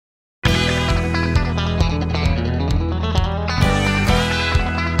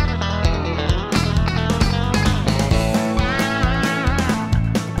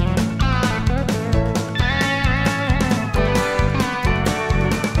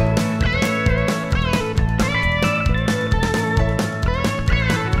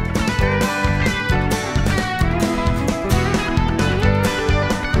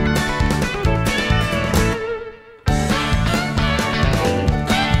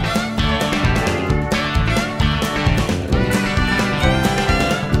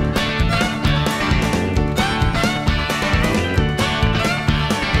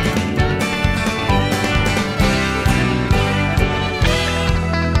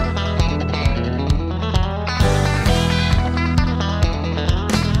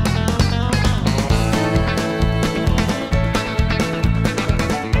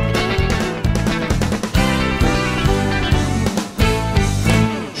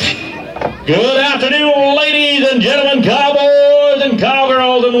Good afternoon, ladies and gentlemen, cowboys and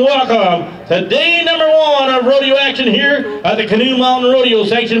cowgirls, and welcome to day number 1 of rodeo action here at the Canoe Mountain Rodeo,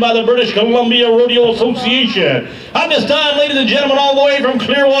 sanctioned by the British Columbia Rodeo Association. At this time, ladies and gentlemen, all the way from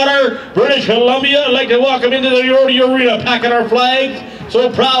Clearwater, British Columbia, I'd like to welcome into the rodeo arena, packing our flags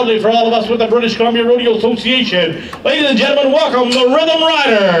so proudly for all of us with the British Columbia Rodeo Association. Ladies and gentlemen, welcome the Rhythm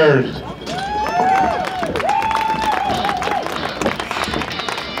Riders.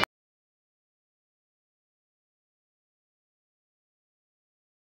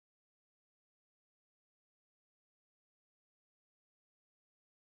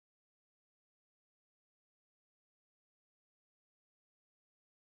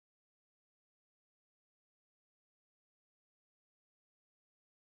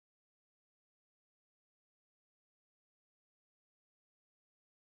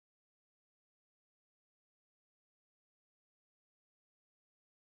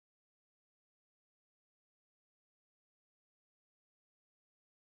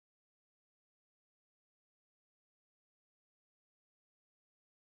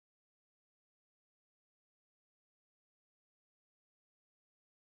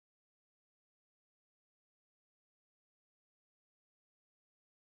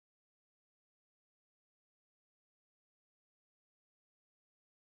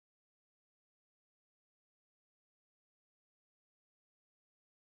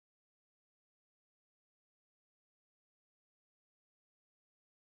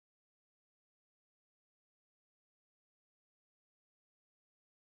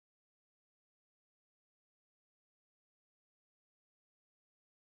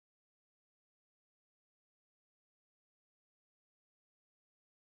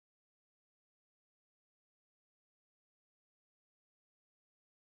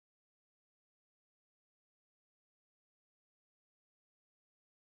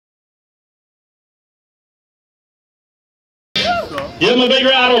 Give them a big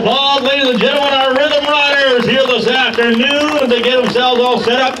round of applause, ladies and gentlemen, our Rhythm Riders here this afternoon as they get themselves all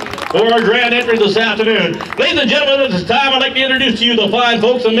set up for our grand entry this afternoon. Ladies and gentlemen, at this time, I'd like to introduce to you the fine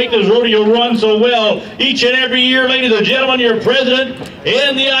folks that make this rodeo run so well each and every year. Ladies and gentlemen, your president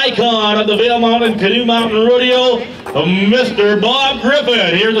and the icon of the Valemount and Canoe Mountain Rodeo, Mr. Bob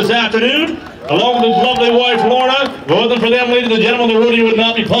Griffin, here this afternoon, along with his lovely wife, Lorna. If it wasn't for them, ladies and gentlemen, the rodeo would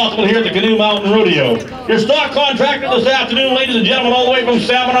not be possible here at the Canoe Mountain Rodeo. Your stock contractor this afternoon, ladies and gentlemen, all the way from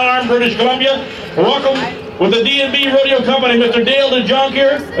Salmon Arm, British Columbia. Welcome with the D&B Rodeo Company, Mr. Dale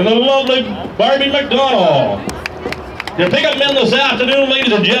DeJonker and the lovely Barbie McDonald. Your pickup men this afternoon,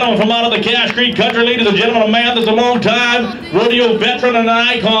 ladies and gentlemen, from out of the Cache Creek country, ladies and gentlemen, a man that's a long-time rodeo veteran and an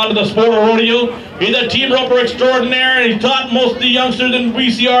icon of the sport of rodeo. He's a team roper extraordinaire, and he taught most of the youngsters in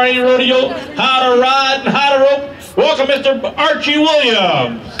BCRA rodeo how to ride and how to rope. Welcome, Mr. Archie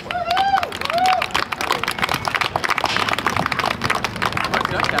Williams.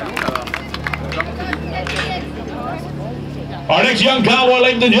 Our next young cowboy,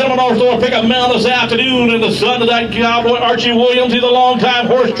 ladies and gentlemen, also a pickup man this afternoon, and the son of that cowboy, Archie Williams. He's a longtime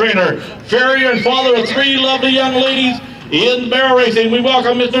horse trainer, farrier, and father of 3 lovely young ladies in barrel racing. We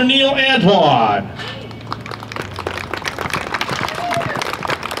welcome Mr. Neil Antoine.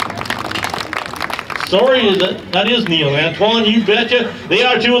 Sorry, that is Neil Antoine, you betcha. They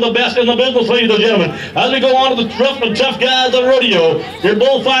are 2 of the best in the business, ladies and gentlemen. As we go on to the rough and tough guys of the rodeo, your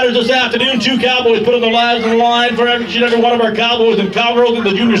bullfighters this afternoon, 2 cowboys putting their lives on the line for each and every one of our cowboys and cowgirls in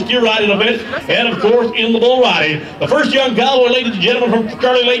the junior steer riding event, and of course in the bull riding. The first young cowboy, ladies and gentlemen, from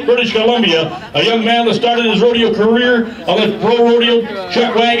Charlie Lake, British Columbia, a young man that started his rodeo career on the pro rodeo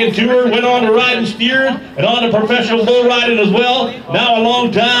chuck wagon tour, went on to ride and steer, and on to professional bull riding as well. Now a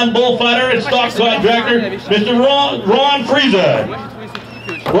long-time bullfighter and stock contractor, Mr. Ron Frieza.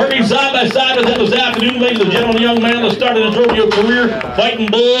 Working side by side with him this afternoon, ladies and gentlemen, a young man that started his rodeo career fighting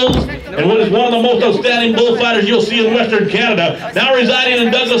bulls and is one of the most outstanding bullfighters you'll see in Western Canada. Now residing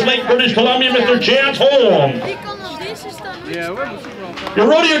in Douglas Lake, British Columbia, Mr. Chance Holmes. Your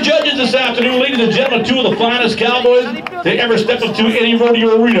rodeo judges this afternoon, ladies and gentlemen, 2 of the finest cowboys to ever step into any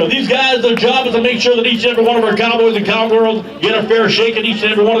rodeo arena. These guys, their job is to make sure that each and every one of our cowboys and cowgirls get a fair shake at each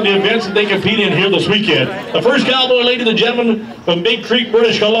and every one of the events that they compete in here this weekend. The first cowboy, ladies and gentlemen, from Big Creek,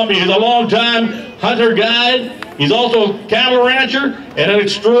 British Columbia. He's a long-time hunter guide. He's also a cattle rancher and an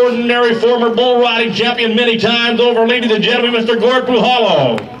extraordinary former bull riding champion many times over, ladies and gentlemen, Mr. Gord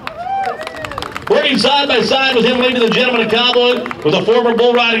Puhalo. Working side by side with him, ladies and gentlemen, a cowboy was a former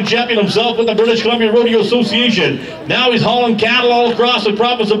bull riding champion himself with the British Columbia Rodeo Association. Now he's hauling cattle all across the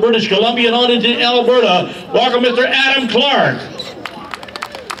province of British Columbia and on into Alberta. Welcome, Mr. Adam Clark.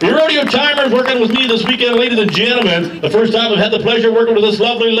 Your rodeo timers working with me this weekend, ladies and gentlemen. The first time we've had the pleasure of working with this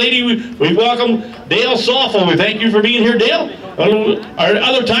lovely lady. We welcome Dale Soffel. We thank you for being here, Dale. Our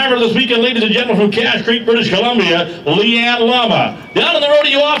other timer this weekend, ladies and gentlemen, from Cache Creek, British Columbia, Leanne Lama. Down in the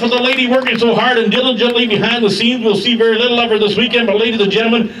rodeo office, a lady working so hard and diligently behind the scenes. We'll see very little of her this weekend, but ladies and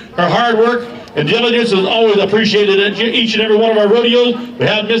gentlemen, her hard work and diligence is always appreciated at each and every one of our rodeos. We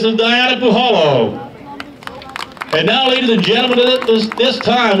have Mrs. Diana Puhalo. And now, ladies and gentlemen, this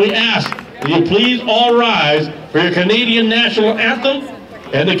time we ask that you please all rise for your Canadian national anthem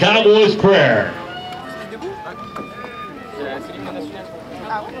and the Cowboys' prayer.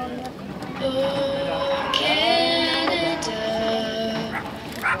 Oh, Canada,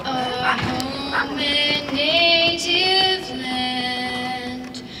 our home and native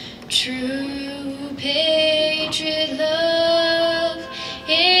land, true patriot love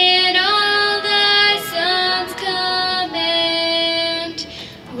in all thy sons command.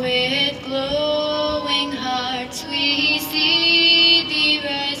 With glowing hearts we see thee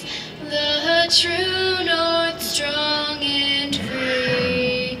rise, the true north strong and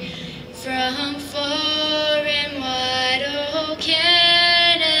free. From far and wide, oh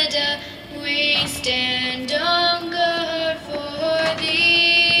Canada, we stand on guard for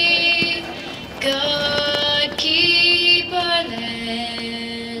thee. God keep our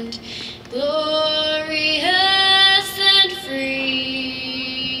land glorious and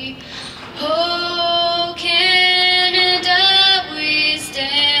free. Oh Canada, we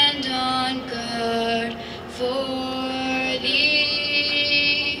stand on guard for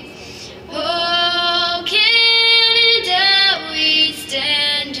thee. Oh Canada, we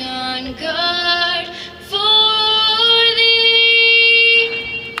stand on guard for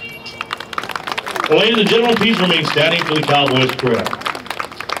thee. Ladies and gentlemen, please remain standing for the Cowboys' prayer.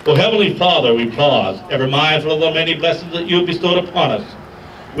 Oh, Heavenly Father, we pause, ever mindful of the many blessings that you have bestowed upon us.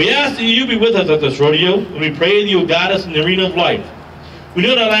 We ask that you be with us at this rodeo, and we pray that you will guide us in the arena of life. We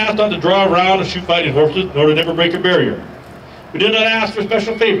do not ask not to draw around or shoot fighting horses, nor to never break a barrier. We do not ask for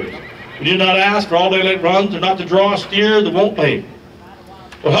special favors. We do not ask for all daylight runs, or not to draw a steer that won't lay.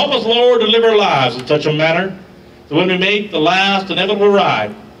 Well, help us, Lord, to live our lives in such a manner that when we make the last inevitable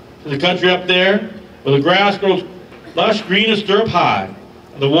ride to the country up there, where the grass grows lush, green, and stirrup high,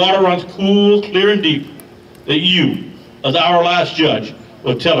 and the water runs cool, clear, and deep, that you, as our last judge,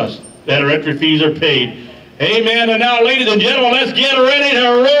 will tell us that our entry fees are paid. Amen. And now, ladies and gentlemen, let's get ready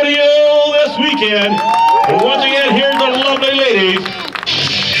to rodeo this weekend. And once again, here's the lovely ladies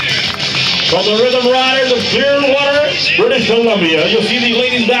from the Rhythm Riders of Clearwater, British Columbia. You'll see these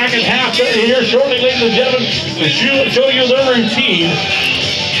ladies back in half here shortly, ladies and gentlemen, to show you their routine.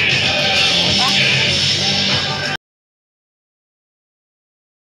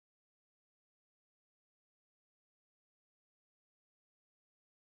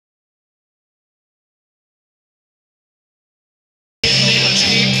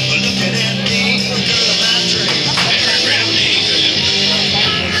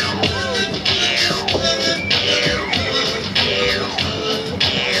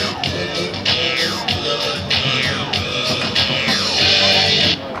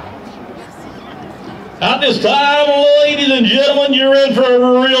 At this time, ladies and gentlemen, you're in for a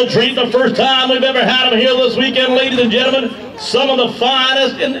real treat. The first time we've ever had them here this weekend, ladies and gentlemen. Some of the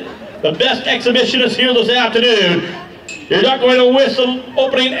finest and the best exhibitionists here this afternoon. You're not going to miss the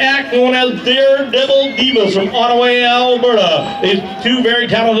opening act known as Daredevil Divas from Ottawa, Alberta. These two very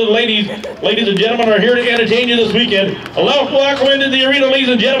talented ladies and gentlemen, are here to entertain you this weekend. Welcome into the arena, ladies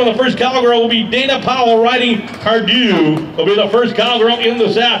and gentlemen. The first cowgirl will be Dana Powell riding Canoe. Will be the first cowgirl in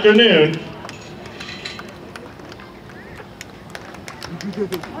this afternoon.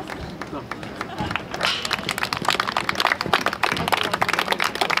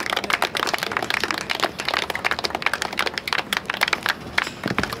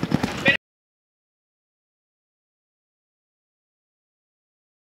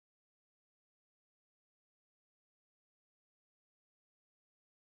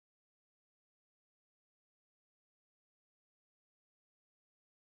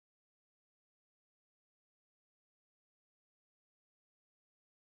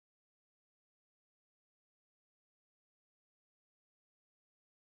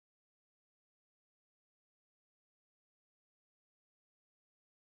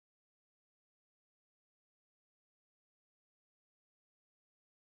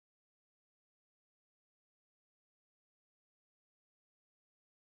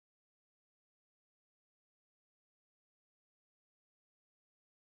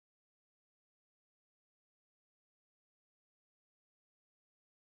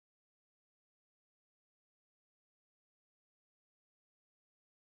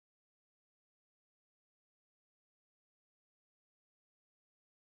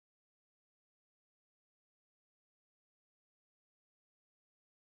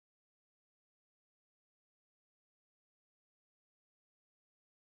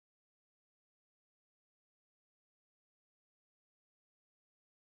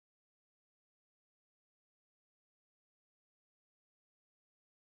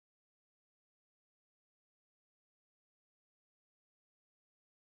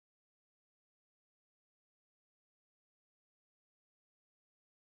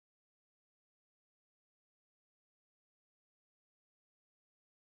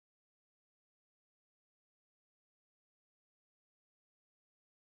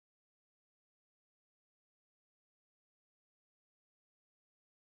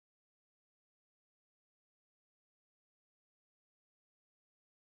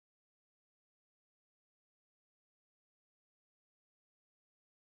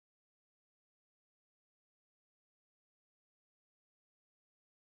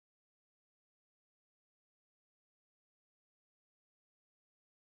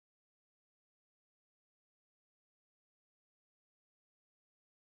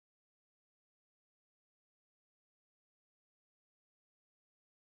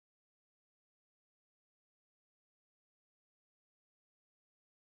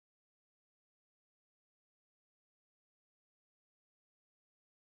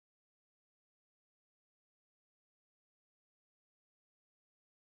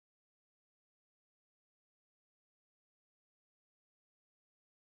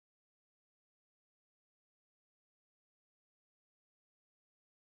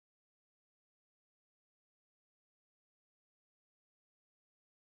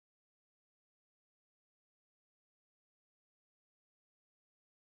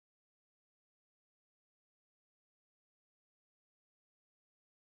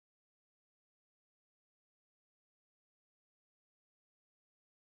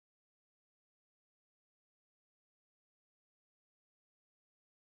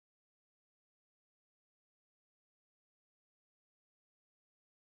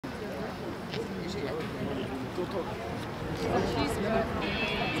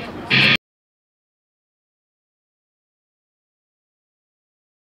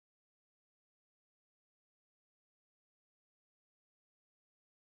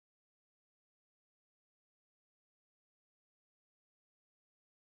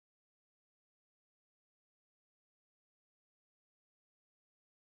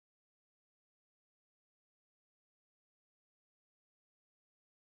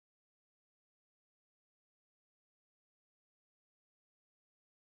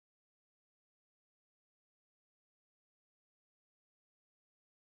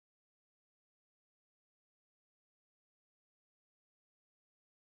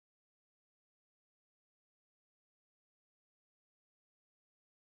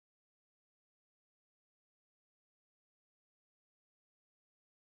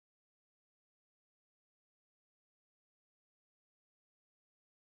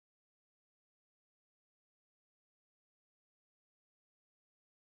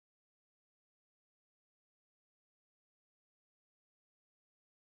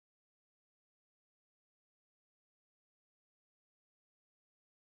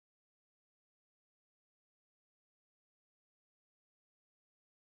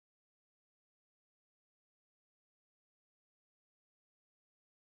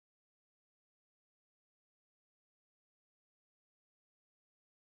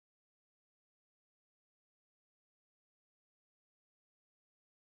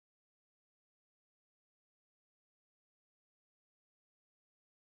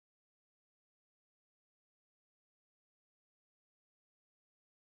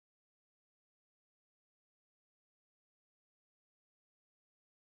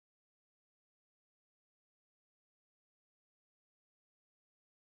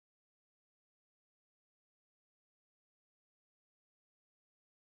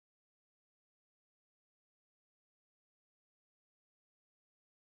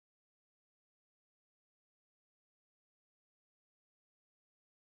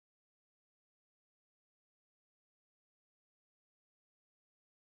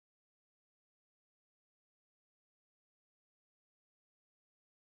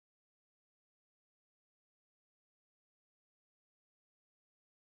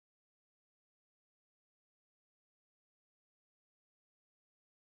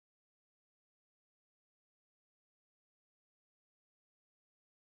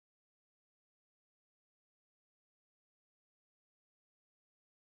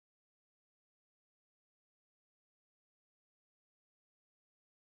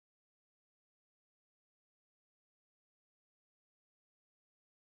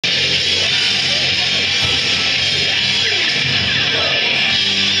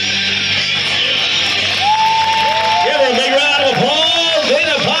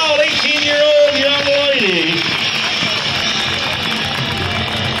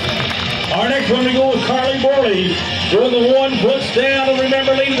 one we go with Carly Borley doing the 1 foot stand. And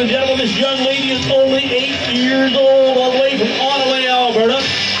remember, ladies and gentlemen, this young lady is only 8 years old, all the way from Ottawa, Alberta.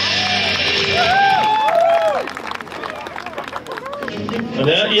 And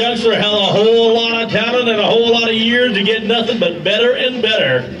that youngster has a whole lot of talent and a whole lot of years to get nothing but better and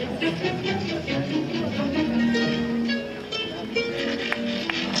better.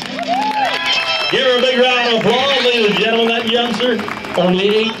 Give her a big round of applause, ladies and gentlemen. That youngster, only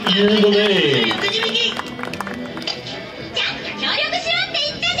 8 years of age.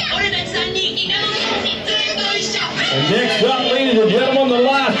 And next up, ladies and gentlemen, the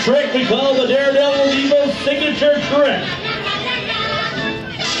last trick we call the Daredevil Diva's signature trick.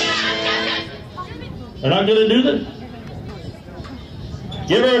 They're not going to do this?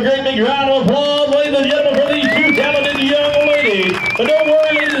 Give her a great big round of applause, ladies and gentlemen, for these two talented young ladies. But don't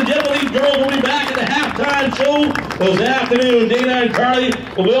worry, ladies and gentlemen, these girls will be back at the halftime show this afternoon. Dana and Carly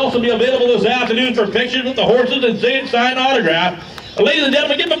will also be available this afternoon for pictures with the horses and signed autograph. Ladies and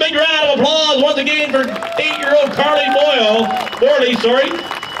gentlemen, give them a big round of applause once again for 8-year-old Carly Borley,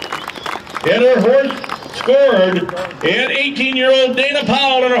 and her horse Scored, and 18-year-old Dana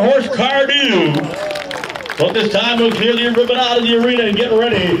Powell and her horse Canoe. But this time we'll clear the ribbon out of the arena and get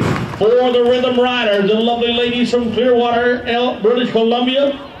ready for the Rhythm Riders. The lovely ladies from Clearwater, British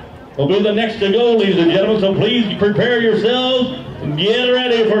Columbia will be the next to go, ladies and gentlemen. So please prepare yourselves and get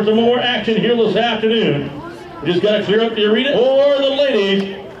ready for some more action here this afternoon. We just got to clear up the arena for the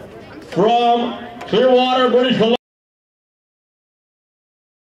ladies from Clearwater, British Columbia.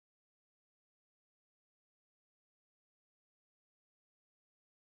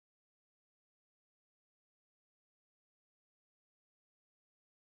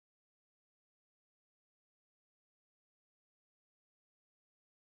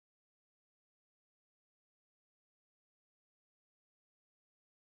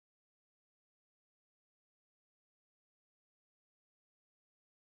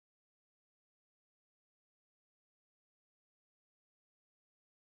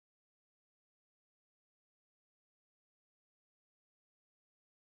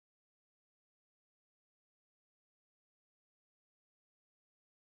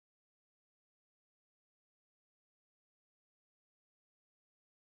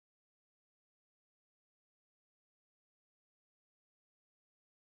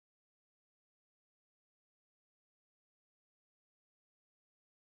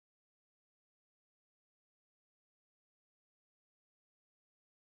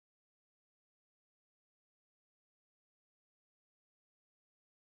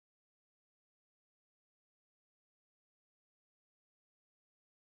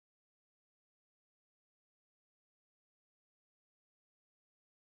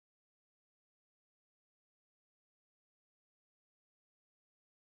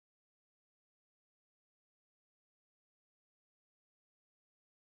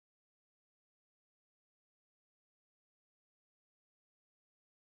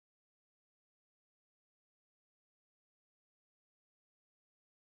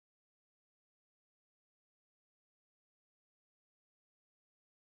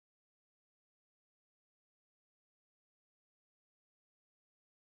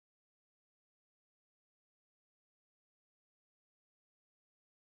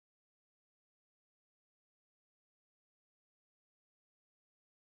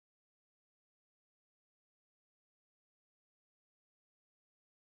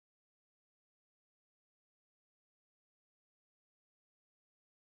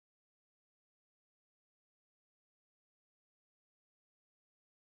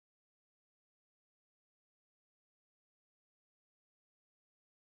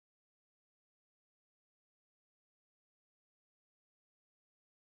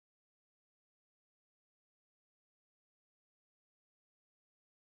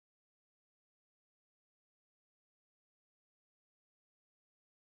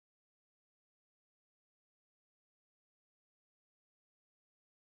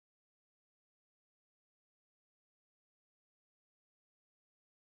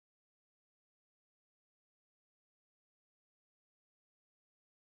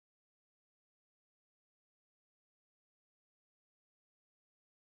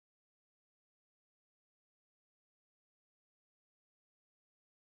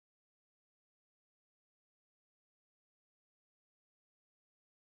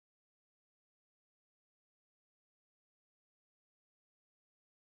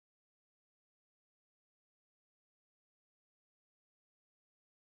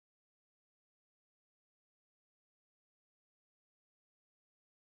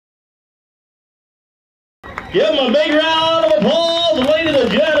 Give them a big round of applause, ladies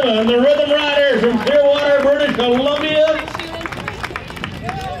and gentlemen, the Rhythm Riders.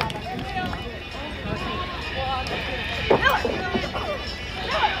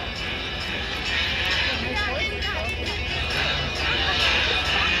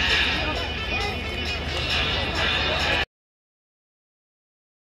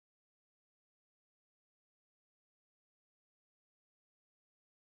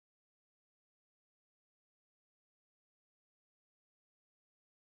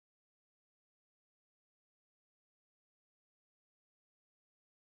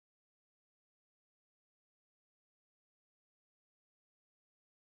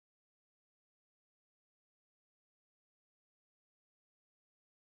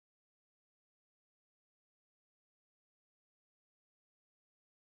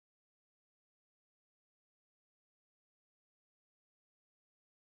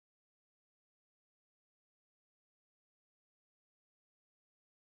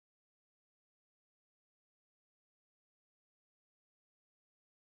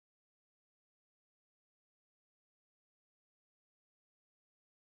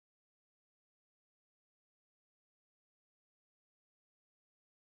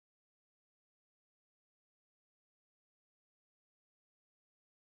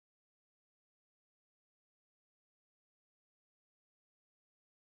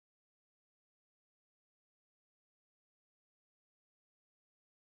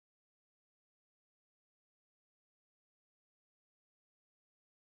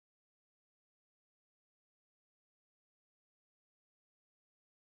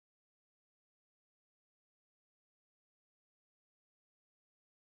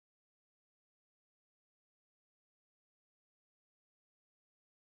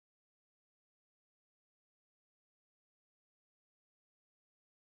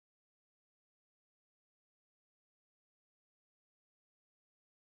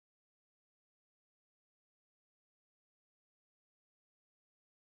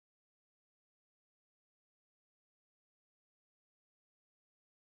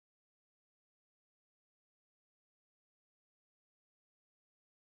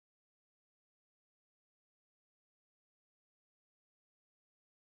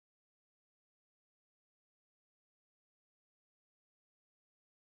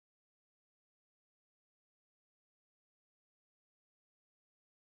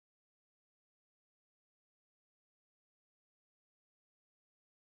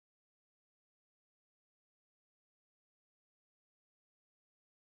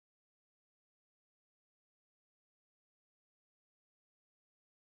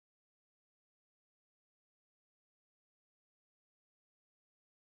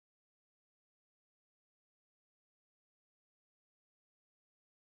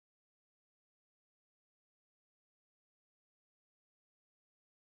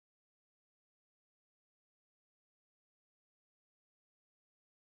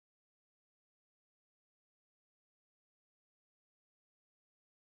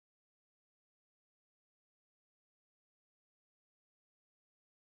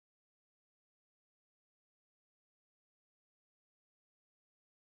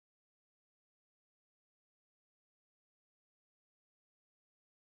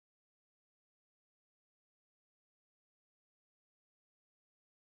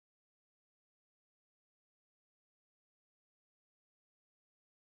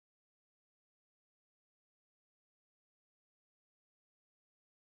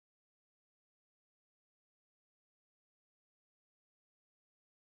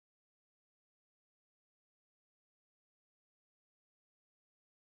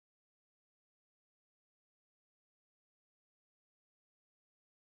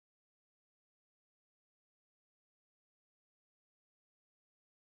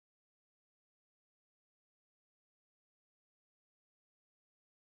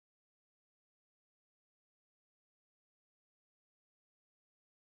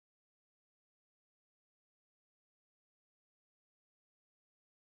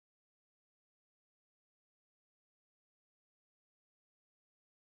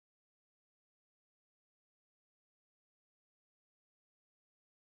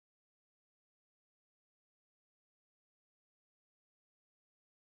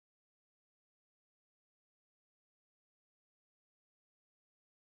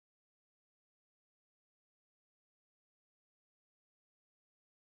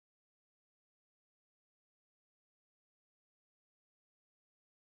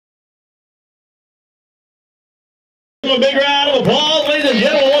 A big round of applause, ladies and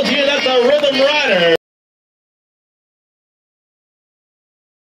gentlemen. Once again, that's a Rhythm Rider.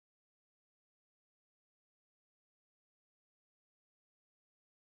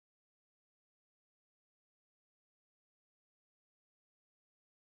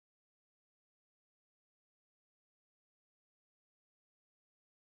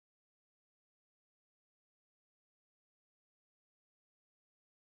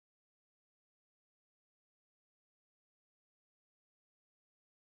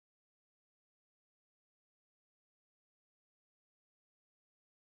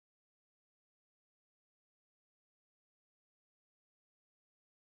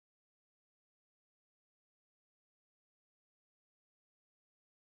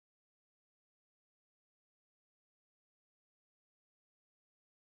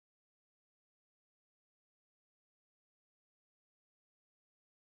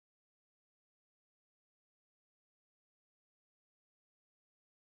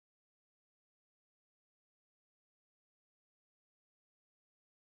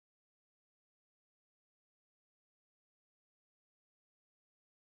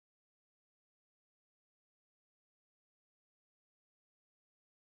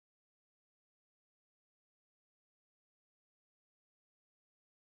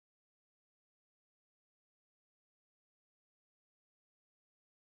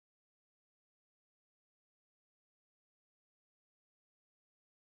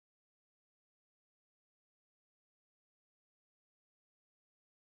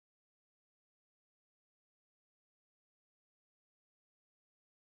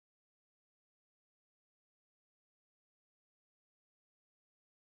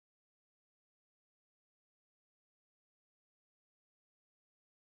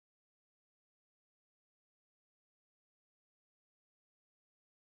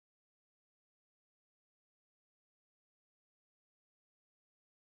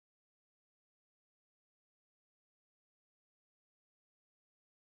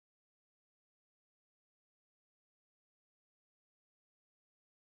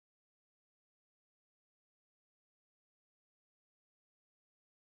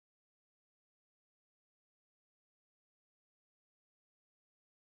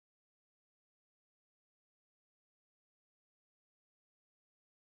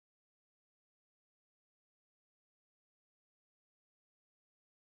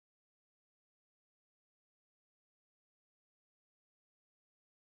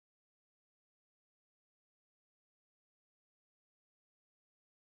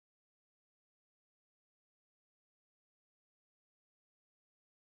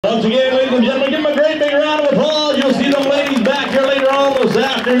 Once again, ladies and gentlemen, give them a great big round of applause. You'll see them ladies back here later on this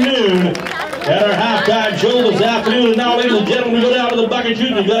afternoon at our halftime show this afternoon. And now, ladies and gentlemen, we go down to the bucket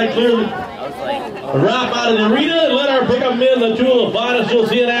chute. We've got to clear the wrap out of the arena and let our pickup men, the two of the finest, you'll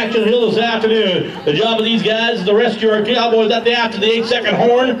see in action here this afternoon. The job of these guys is to rescue our cowboys after the 8-second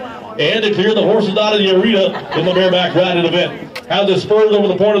horn and to clear the horses out of the arena in the bareback riding event. Have the spurs over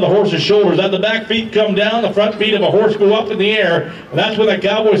the point of the horse's shoulders. As the back feet come down, the front feet of a horse go up in the air. And that's when the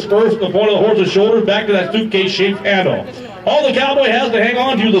cowboy spurs from the point of the horse's shoulders back to that suitcase-shaped handle. All the cowboy has to hang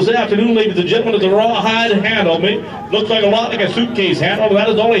on to this afternoon, ladies and gentlemen, is a rawhide handle. Looks like a lot like a suitcase handle, but that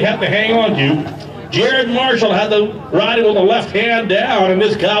is all he has to hang on to. Jared Marshall had the riding with the left hand down, and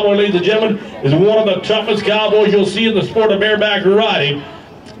this cowboy, ladies and gentlemen, is one of the toughest cowboys you'll see in the sport of bareback riding.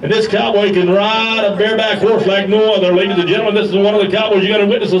 And this cowboy can ride a bareback horse like no other, ladies and gentlemen. This is one of the cowboys you're going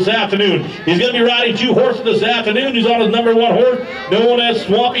to witness this afternoon. He's going to be riding two horses this afternoon. He's on his number 1 horse, known as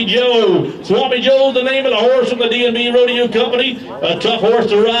Swampy Joe. Swampy Joe's the name of the horse from the D&B Rodeo Company. A tough horse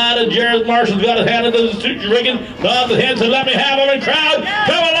to ride, and Jared Marshall's got his hand into the suit rigging. Nods his head and says, "Let me have him." And crowd,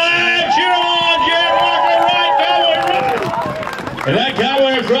 come alive! Cheer on, Jared Marshall, right cowboy ride. And that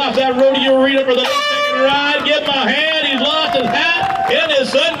cowboy across that rodeo arena for the second ride. Give him a hand. He's lost his hat and his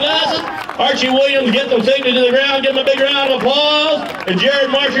sunglasses. Archie Williams gets them safely to the ground. Give him a big round of applause. And Jared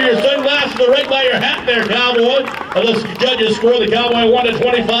Marshall, your sunglasses are right by your hat there, cowboy. And the judges score the cowboy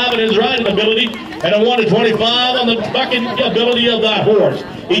 1-25 in his riding ability and a 1-25 on the bucking ability of that horse.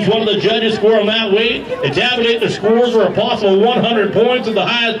 Each one of the judges score them that way. They tabulate the scores for a possible 100 points, and the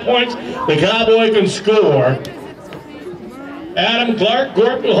highest points the cowboy can score. Adam Clark,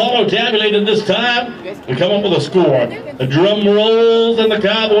 Gorpal Hollow tabulated this time to come up with a score. The drum rolls and the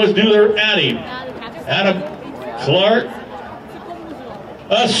cowboys do their adding. Adam Clark,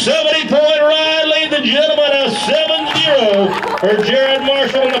 a 70-point ride, ladies and gentlemen, a 7-0 for Jared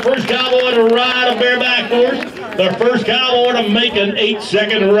Marshall, the first cowboy to ride a bareback horse. The first cowboy to make an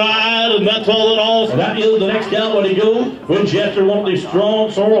 8-second ride, and that's all in all. And that is the next cowboy to go. Winchester, one of the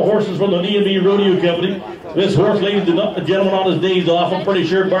strong sorrel horses from the D&B Rodeo Company. This horse, ladies and gentlemen, on his days off. I'm pretty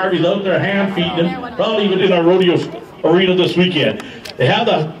sure Barbie's out there hand feeding him, probably even in a rodeo arena this weekend. They have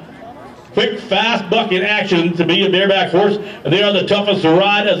the quick, fast buck in action to be a bareback horse, and they are the toughest to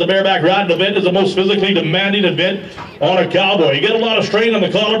ride, as the bareback riding event is the most physically demanding event on a cowboy. You get a lot of strain on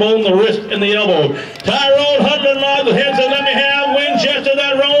the collarbone, the wrist, and the elbow. Tyrone Hudlin nods his head, says, let me have Winchester,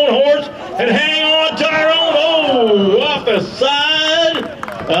 that roan horse, and hang on, Tyrone. Oh, off the side.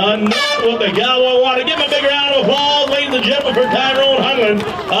 Not what the cowboy wanted. Give him a big round of applause, ladies and gentlemen, for Tyrone Hudlin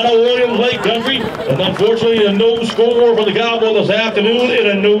out of Williams Lake Country. And unfortunately, a no score for the cowboy this afternoon, and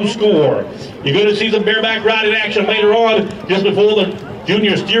a no score. You're going to see some bareback riding action later on, just before the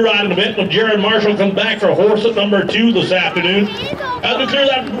junior steer riding event, when Jared Marshall comes back for horse at number 2 this afternoon. As we clear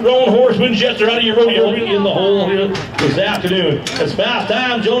that roan horse, Winchester, out of your rodeo in the hole here this afternoon. It's fast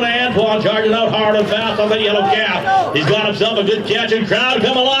time. Jonah Antoine charging out hard and fast on the yellow calf. He's got himself a good catch, and crowd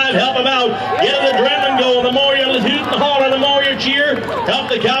come alive, help him out. Get the adrenaline going. The more you hoot and holler, the more you cheer. Help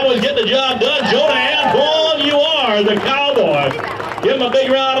the Cowboys get the job done. Jonah Antoine, you are the cowboy. Give him a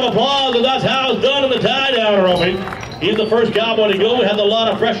big round of applause, and that's how it's done in the tie-down, Romy. He's the first cowboy to go. He has a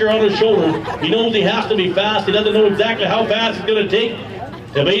lot of pressure on his shoulders. He knows he has to be fast. He doesn't know exactly how fast it's going to take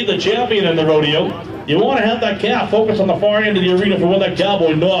to be the champion in the rodeo. You want to have that calf focus on the far end of the arena for when that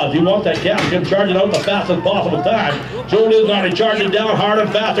cowboy nods. You want that calf to come charging out the fastest possible time. Joe Lisnardi charging down hard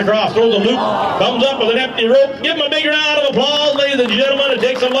and fast across, throws a loop, comes up with an empty rope. Give him a big round of applause, ladies and gentlemen. It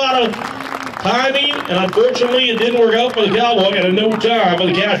takes a lot of timing, and unfortunately it didn't work out for the cowboy at a no time for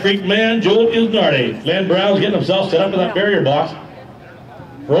the Cash Creek man, Joel Isnardi. Glenn Brown's getting himself set up in that barrier box.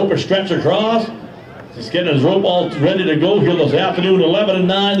 Rope is stretched across. He's getting his rope all ready to go here this afternoon.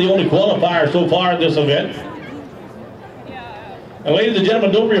 11-9, the only qualifier so far in this event. And ladies and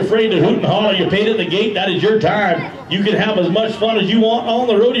gentlemen, don't be afraid to hoot and holler. You paid at the gate. That is your time. You can have as much fun as you want on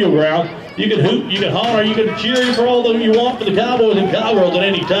the rodeo ground. You can hoot, you can holler, you can cheer for all that you want for the cowboys and cowgirls at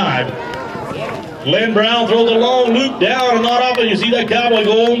any time. Glenn Brown throws a long loop down, and not often you see that cowboy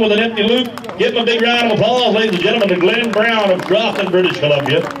go home with an empty loop. Give him a big round of applause, ladies and gentlemen, to Glenn Brown of Crofton, British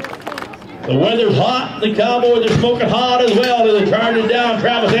Columbia. The weather's hot. The Cowboys are smoking hot as well as they charge it down.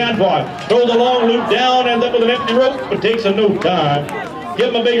 Travis Antoine throws a long loop down, ends up with an empty rope, but takes him no time. Give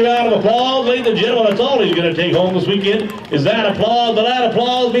him a big round of applause. Ladies and gentlemen, that's all he's going to take home this weekend is that applause. But that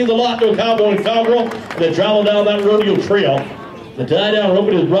applause means a lot to a cowboy and cowgirl that travel down that rodeo trail. The tie-down rope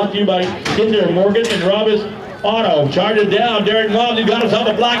is brought to you by Kinder Morgan and Robbins Auto. Charge it down. Derek Mobbs, he got himself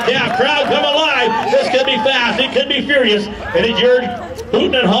a black calf. Crowd come alive. This could be fast. It could be furious. And it's your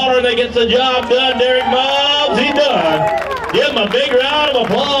hooting and hollering that gets the job done. Derek Mobbs, he's done. Give him a big round of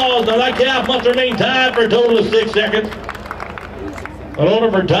applause. Now that calf must remain tied for a total of 6 seconds. An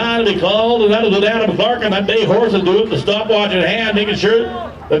order for time to be called, and that is with Adam Clark, and that bay horse is doing the stopwatch in hand, making sure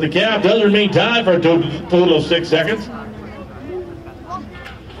that the calf does remain tied for a total of 6 seconds.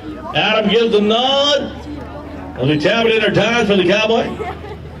 Adam gives the nod as we tabulate our times for the cowboy.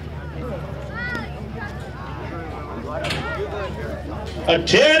 A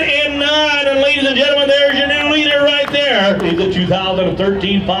 10-9, and ladies and gentlemen, there's your new leader right there. He's the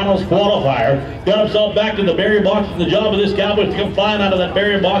 2013 finals qualifier. Got himself back to the barrier box, and the job of this cowboy is to come flying out of that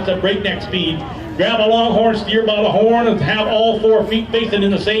barrier box at breakneck speed, grab a longhorn steer by the horn, and have all 4 feet facing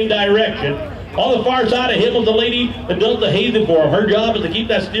in the same direction. On the far side of him was the lady that does the hazing for him. Her job is to keep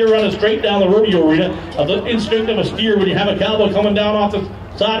that steer running straight down the rodeo arena. The instinct of a steer when you have a cowboy coming down off the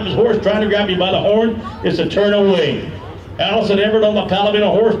side of his horse trying to grab you by the horn is to turn away. Allison Everett on the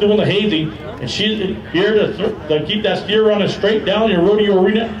Palomino horse doing the hazing, and she's here to keep that steer running straight down your rodeo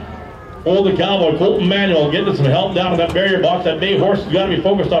arena. For the cowboy, Colton Manuel getting some help down in that barrier box. That bay horse has got to be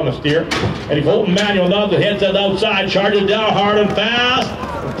focused on the steer. And Colton Manuel nods the head, says outside, charges down hard and fast.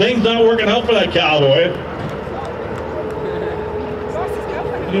 Things not working out for that cowboy.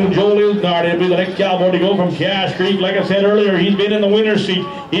 Joel Isnard will be the next cowboy to go from Cash Creek. Like I said earlier, he's been in the winner's seat.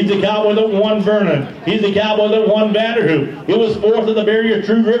 He's the cowboy that won Vernon. He's the cowboy that won Vanderhoof. He was 4th at the Barrier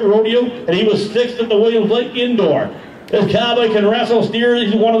True Grit Rodeo, and he was 6th at the Williams Lake Indoor. This cowboy can wrestle steers.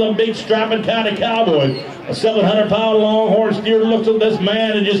 He's one of them big strapping kind of cowboys. A 700-pound longhorn steer looks at this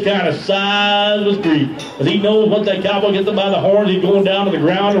man and just kind of sighs with grief. Because he knows once that cowboy gets him by the horns, he's going down to the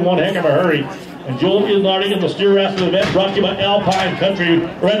ground in one heck of a hurry. And Joel Isnardi in the steer wrestling event brought to you by Alpine Country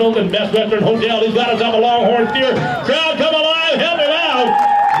Rentals and Best Western Hotel. He's got himself a longhorn steer. Crowd come alive, help him out.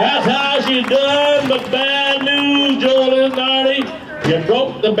 That's how she's done, but bad news, Joel Isnardi. You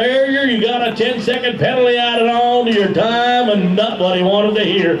broke the barrier, you got a 10-second penalty added on to your time, and not what he wanted to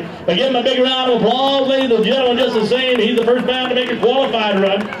hear. But give him a big round of applause, ladies and gentlemen, just the same. He's the first man to make a qualified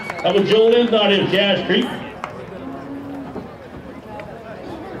run. That was Joel Isnott in Cash Creek.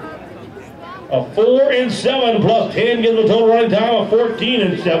 A 4 and 7 plus 10 gives a total running time of 14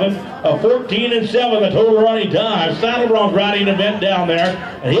 and 7. A 14 and 7 the total running time. Saddle Bronc riding event down there,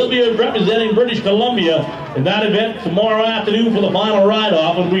 and he'll be representing British Columbia in that event tomorrow afternoon for the final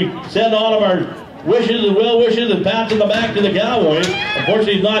ride-off. And we send all of our wishes and well wishes and pats in the back to the Cowboys.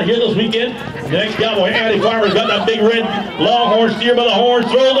 Unfortunately, he's not here this weekend. The next Cowboy, Andy Farmer's got that big red longhorn steer by the horns,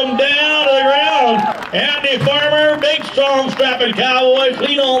 throws him down to the ground. Andy Farmer, big, strong, strapping Cowboy,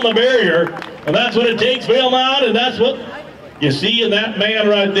 clean on the barrier. And that's what it takes, Valemount, and that's what you see in that man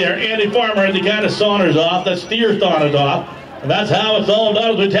right there. Andy Farmer, and he kind of saunters off, that steer saunters off. And that's how it's all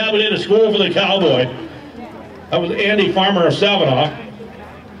done as we tabulate a score for the Cowboy. That was Andy Farmer of Savinoff.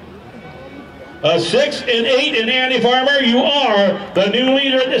 6 and 8 in Andy Farmer. You are the new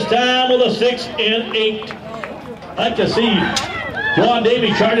leader at this time with a 6 and 8. I'd like to see John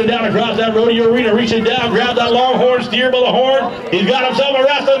Davey charging down across that rodeo arena, reaching down, grab that longhorn steer by the horn. He's got himself a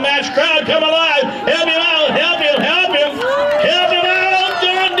wrestling match. Crowd come alive. Help him out. Help him. Help him. Help him out,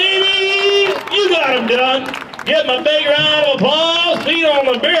 John Davey. You got him done. Give him a big round of applause. Feet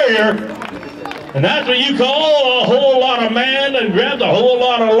on the barrier. And that's what you call a whole lot of man and grabbed a whole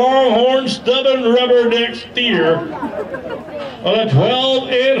lot of longhorn, stubborn, rubber neck steer. On a 12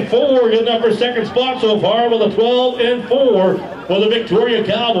 and 4, getting up for second spot so far with a 12 and 4 for the Victoria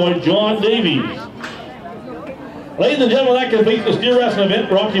Cowboy, John Davies. Ladies and gentlemen, that completes the steer wrestling event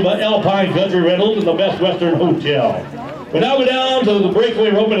brought to you by Alpine Country Rentals and the Best Western Hotel. We now go down to the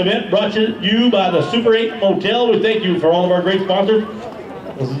breakaway roping event brought to you by the Super 8 Motel. We thank you for all of our great sponsors.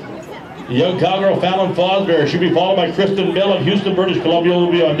 The young cowgirl Fallon Fosbury should be followed by Kristen Bell of Houston, British Columbia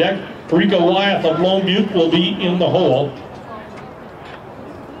will be on deck. Rika Wyeth of Lone Butte will be in the hole.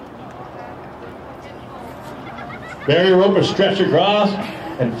 Barrier rope is stretched across,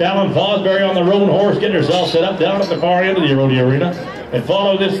 and Fallon Fosbury on the roan horse getting herself set up down at the far end of the rodeo arena. And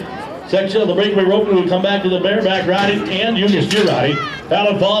follow this section of the breakaway rope, and we'll come back to the bareback riding and junior steer riding.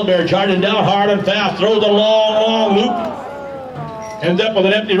 Fallon Fosbury charging down hard and fast, throws a long loop. Ends up with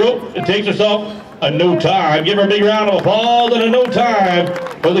an empty rope. It takes herself a no time. Give her a big round of applause and a no time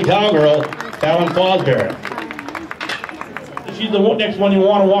for the cowgirl, Fallon Fosbury. She's the next one you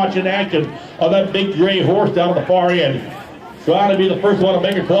want to watch in action on that big gray horse down at the far end. Trying to be the first one to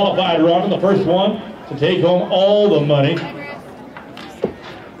make a qualified run and the first one to take home all the money.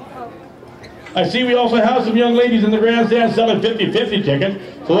 I see we also have some young ladies in the grandstand selling 50-50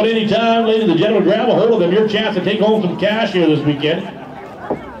 tickets. So at any time, ladies and gentlemen, grab a hold of them. Your chance to take home some cash here this weekend.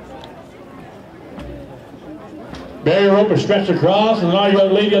 Barrier rope is stretched across, and now your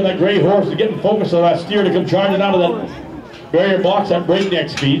young lady on that gray horse is getting focused on that steer to come charging out of that barrier box at breakneck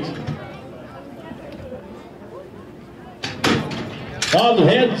speeds. On the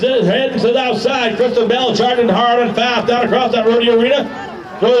head to the outside, Kristen Bell charging hard and fast down across that rodeo arena.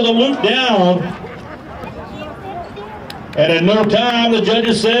 Throws a loop down. And in no time, the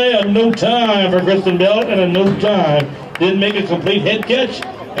judges say, a no time for Kristen Bell, and a no time. Didn't make a complete head catch,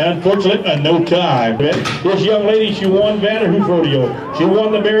 and unfortunately, a no time. This young lady, she won Vanderhoof Rodeo. She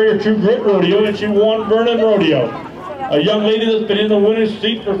won the Barrier True Grit Rodeo, and she won Vernon Rodeo. A young lady that's been in the winner's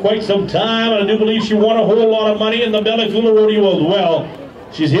seat for quite some time, and I do believe she won a whole lot of money in the Bella Coola Rodeo as well.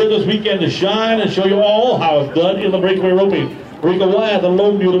 She's here this weekend to shine and show you all how it's done in the breakaway roping. Rika Wyeth and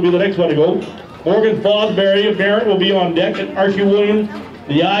Lone Butte will be the next one to go. Morgan Fosbury of Barrett will be on deck, and Archie Williams,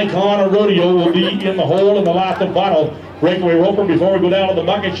 the icon of rodeo, will be in the hole in the last and final breakaway roper before we go down to the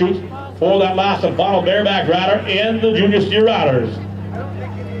bucket chutes for that last and final bareback rider and the junior steer riders.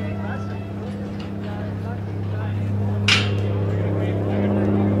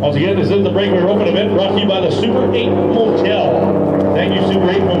 Once again, this is the breakaway roping event brought to you by the Super 8 Motel. Thank you,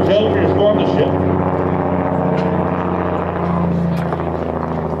 Super 8 Motel, for your sponsorship.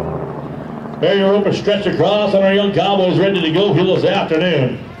 Barrier rope is stretched across, and our young cowboy is ready to go here this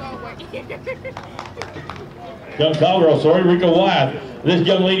afternoon. Young cowgirl, Rika Wyeth. This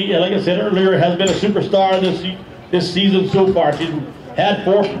young lady, like I said earlier, has been a superstar this season so far. She's had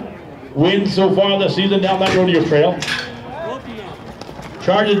 4 wins so far this season down that rodeo trail.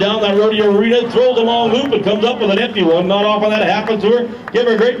 Charges down that rodeo arena, throws a long loop, and comes up with an empty one. Not often that happens to her. Give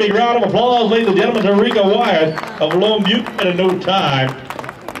her a great big round of applause, ladies and gentlemen, to Rika Wyeth of Lone Butte in no time.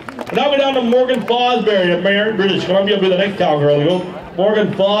 Now we're down to Morgan Fosbury of British Columbia. Will be the next cowgirl to go.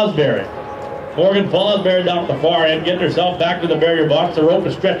 Morgan Fosbury. Morgan Fosbury down at the far end, getting herself back to the barrier box. The rope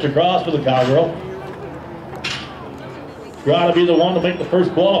is stretched across for the cowgirl. Got to be the one to make the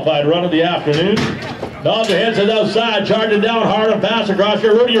first qualified run of the afternoon. Nods her head to the outside, charging down hard and fast across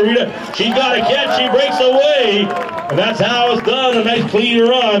your Rodeo arena. She's got a catch, she breaks away. And that's how it's done. A nice clean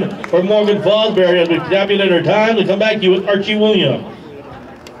run for Morgan Fosbury as we tabulate her time. To come back to you with Archie Williams.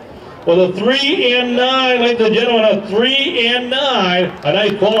 With a 3 and 9, ladies and gentlemen, a 3 and 9. A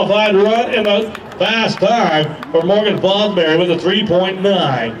nice qualified run and a fast time for Morgan Fosbury with a 3.9.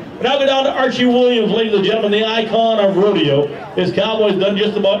 Now go down to Archie Williams, ladies and gentlemen, the icon of rodeo. His cowboy's done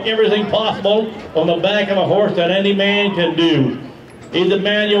just about everything possible on the back of a horse that any man can do. He's the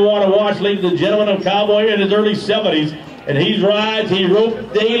man you want to watch, ladies and gentlemen, a cowboy in his early 70s. And he rides, he ropes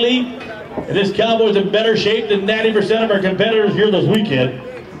daily. And this cowboy's in better shape than 90% of our competitors here this weekend.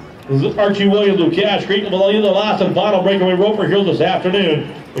 This is Archie Williams of Cash Creek. We'll leave the last and final breakaway roper here this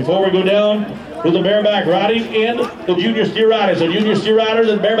afternoon. Before we go down to the bareback riding and the junior steer riding. So junior steer riders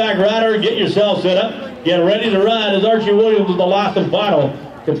and bareback rider, get yourself set up. Get ready to ride as Archie Williams is the last and final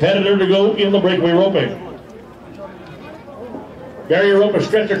competitor to go in the breakaway roping. Barrier rope is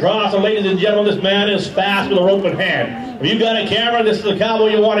stretched across, and ladies and gentlemen, this man is fast with a rope in hand. If you've got a camera, this is the cowboy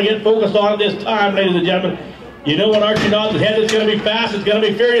you want to get focused on at this time, ladies and gentlemen. You know when Archie nods his head, it's going to be fast, it's going to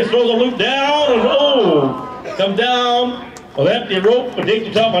be furious, throws a loop down, and oh, come down with empty rope, but takes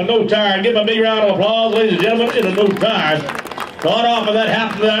yourself in no time. Give him a big round of applause, ladies and gentlemen, in a no time. Caught off of that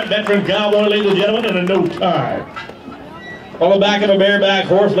half of that veteran cowboy, ladies and gentlemen, in a no time. On the back of a bareback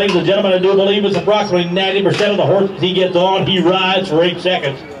horse, ladies and gentlemen, I do believe it's approximately 90% of the horses he gets on, he rides for 8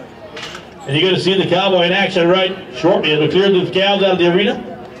 seconds. And you're going to see the cowboy in action right shortly as we clear those cows out of the arena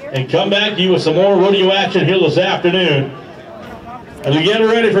and come back to you with some more rodeo action here this afternoon. As we get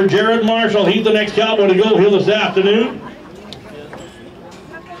ready for Jared Marshall, he's the next cowboy to go here this afternoon.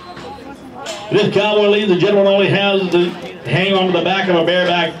 This cowboy, ladies and gentlemen, only has to hang on to the back of a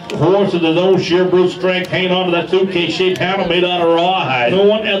bareback horse with his own sheer brute strength, hanging on to that suitcase-shaped handle made out of rawhide. No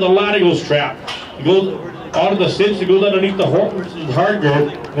one has a latigo strap. It goes onto the cinch that goes underneath the horse's hard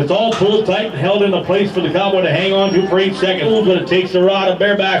girth. It's all pulled tight and held into place for the cowboy to hang on to for 8 seconds. But it takes to ride a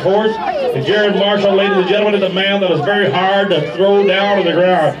bareback horse. And Jared Marshall, ladies and gentlemen, is a man that is very hard to throw down to the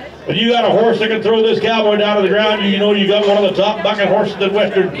ground. But you got a horse that can throw this cowboy down to the ground, you know you got one of the top bucking horses in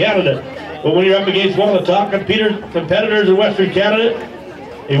Western Canada. But when you're up against one of the top competitors in Western Canada,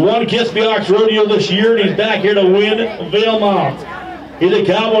 he won Kispy Ox Rodeo this year, and he's back here to win Valemount. He's a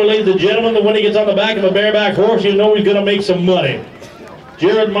cowboy, ladies and gentlemen, that when he gets on the back of a bareback horse, you know he's going to make some money.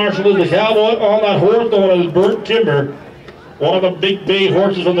 Jared Marshall is the cowboy on that horse known as Burnt Timber, one of the big bay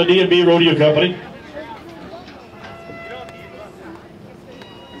horses from the D&B Rodeo Company.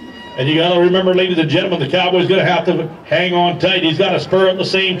 And you got to remember, ladies and gentlemen, the cowboy's going to have to hang on tight. He's got a spur at the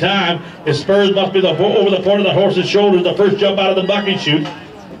same time. His spurs must be over the front of the horse's shoulders, the first jump out of the bucking chute.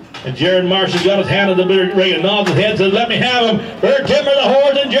 And Jared Marshall's got his hand on the ring and nods his head, says, let me have him. Burnt Timber, the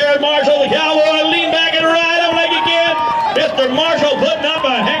horse, and Jared Marshall, the cowboy, lean back and ride him like he can. Mr. Marshall putting up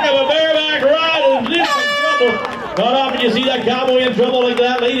a heck of a bareback ride and is in trouble. Not often you see that cowboy in trouble like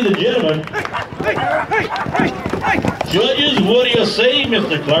that, ladies and gentlemen. Judges, what do you say,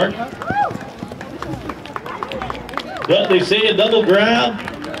 Mr. Clark? They say a double grab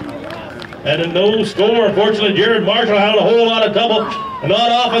and a no score. Unfortunately, Jared Marshall had a whole lot of trouble. And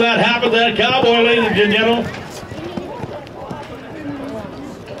not often that happens to that cowboy, ladies and gentlemen.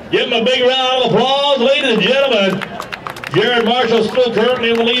 Give him a big round of applause, ladies and gentlemen. Jared Marshall still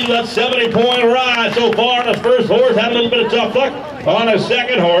currently in the lead of that 70-point ride so far. On his first horse had a little bit of tough luck on his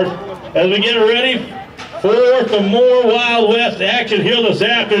second horse. As we get ready for some more Wild West action here this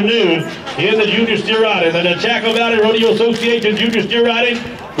afternoon in the Junior Steer Riding. The Chaco Valley Rodeo Association Junior Steer Riding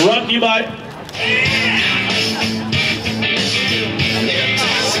brought to you by...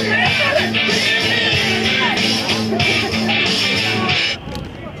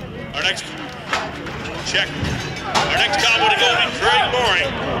 Our next check. Our next cowboy to go is Craig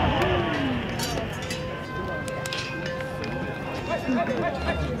Mooring.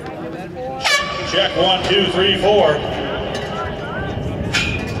 Check 1, 2, 3, 4.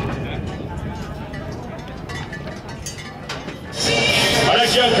 Our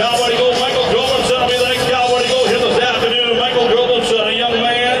next young cowboy to go, Michael Gilbertson will be the next cowboy to go here this afternoon. Michael Gilbertson, a young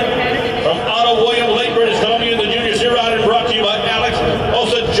man from Otto William, Lake British Columbia, in the Junior Steer Riding, brought to you by Alex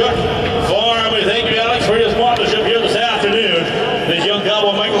Osachuk Farm. We thank you, Alex, for your sponsorship here this afternoon. This young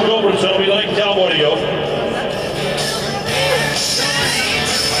cowboy, Michael Gilbertson, will be the next cowboy to go.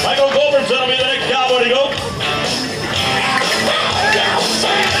 Michael Gilbertson will be the next cowboy to go.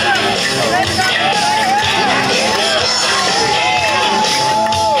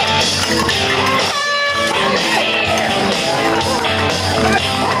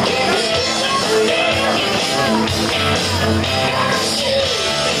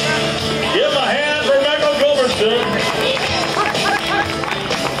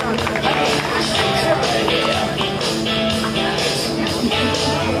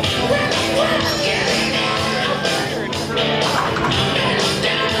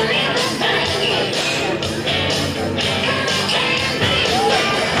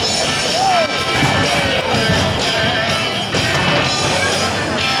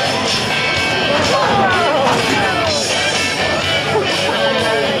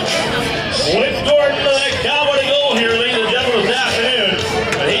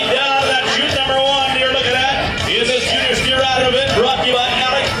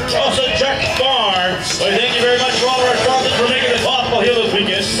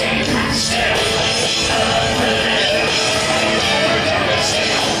 Young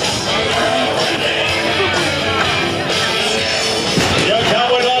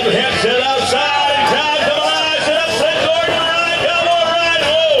Cowboy on the head, set outside, and crowd come alive, set up, set Gordon, right, Cowboy, right,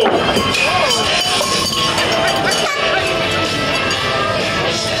 oh!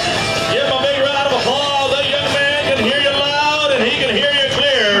 Give him a big round of applause. That young man can hear you loud, and he can hear you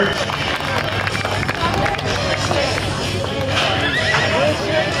clear.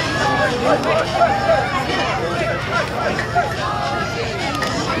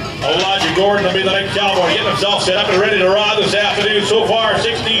 Elijah Gordon will be the next Cowboy, getting himself set up and ready to ride this afternoon. So far,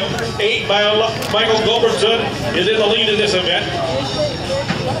 68 by Michael Gilbertson is in the lead in this event.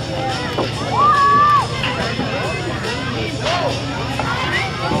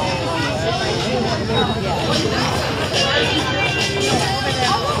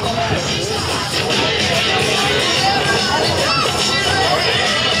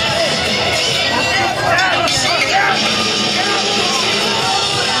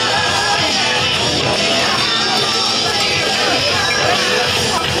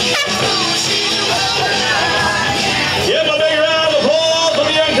 Give him a big round of applause for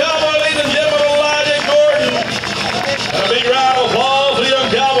the young Cowboy, ladies and gentlemen, Elijah Gordon. And a big round of applause for the young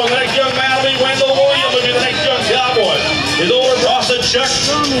Cowboy. The next young man will be Wendell Williams, will be the next young Cowboy. He's over across the Chuck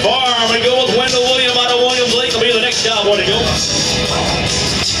Farm. We go with Wendell Williams out of Williams Lake, will be the next Cowboy to go.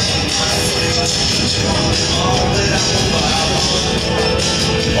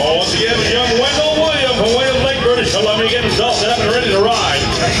 Oh, once again, young Wendell Williams from Williams Lake, British Columbia, getting himself set up and ready to ride.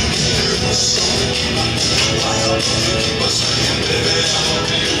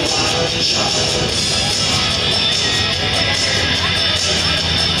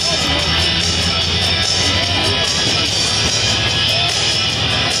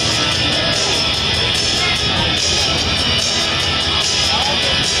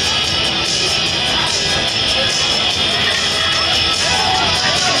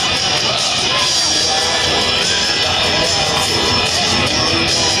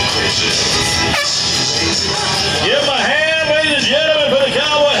 Give him a hand, ladies and gentlemen, for the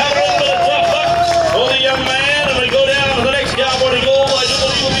Cowboy. Have a little bit of tough luck for the young man. And we go down to the next Cowboy to go. I do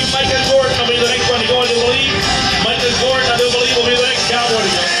believe will be Micah Gordon. Will be the next one to go into the lead. Micah Gordon, I do believe, will be the next Cowboy to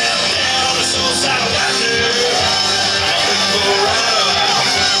go.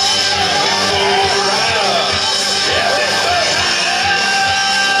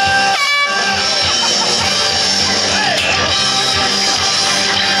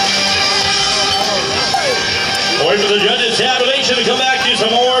 Wait for the judges' tabulation to come back to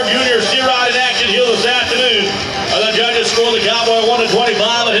some more junior steer riding action here this afternoon. The judges score the Cowboy 1 to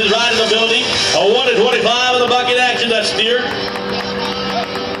 25 in his riding ability. A 1 to 25 in the bucket action that's steered.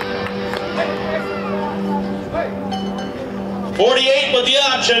 48 with the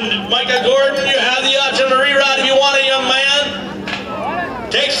option. Micah Gordon, you have the option to re-ride if you want it, young man.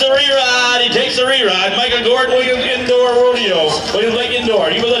 Takes the re-ride. He takes the re-ride. Micah Gordon, Williams Indoor Rodeo. Williams Lake Indoor.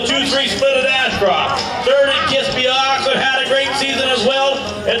 He was a 2-3 split at Ashcroft. Third at Kispy Oxford. Had a great season as well.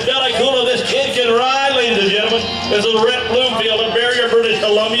 It's Belly Cooler. This kid can ride, ladies and gentlemen. This is Rhett Bloomfield in Barrier, British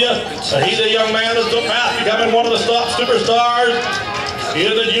Columbia. He's a young man that's so fast becoming one of the top superstars. He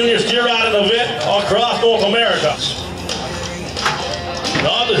is a junior steer riding event across North America.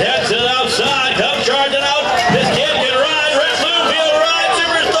 Off his head, set outside. Come charging out. This kid can ride. Rhett Bloomfield ride.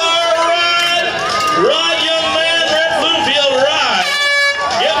 Superstar ride. Ride, young man. Rhett Bloomfield ride.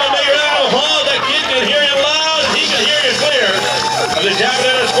 Give him a big round of applause. That kid can hear you loud. He can hear you clear. As they tap it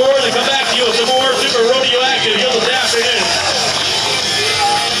in the score, they come back to you with some more Super Rodeo action here this afternoon.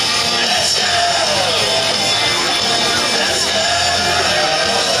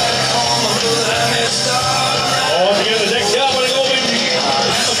 Once again, the next Cowboy to go be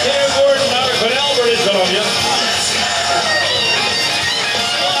Canoe Gordon out of Canoe, British Columbia.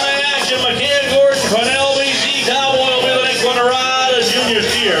 Action, McCann Gordon, Canoe, BC Cowboy will be the next one to ride, a junior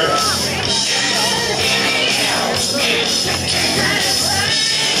steer.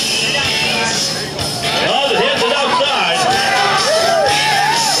 Oh, the hits it outside.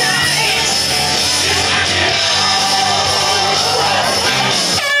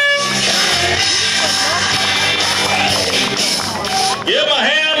 Give him a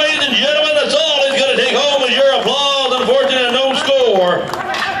hand, ladies and gentlemen. That's all he's going to take home is your applause. Unfortunately, no score.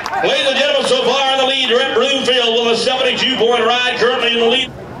 Ladies and gentlemen, so far in the lead, Rhett Bloomfield with a 72-point ride, currently in the lead.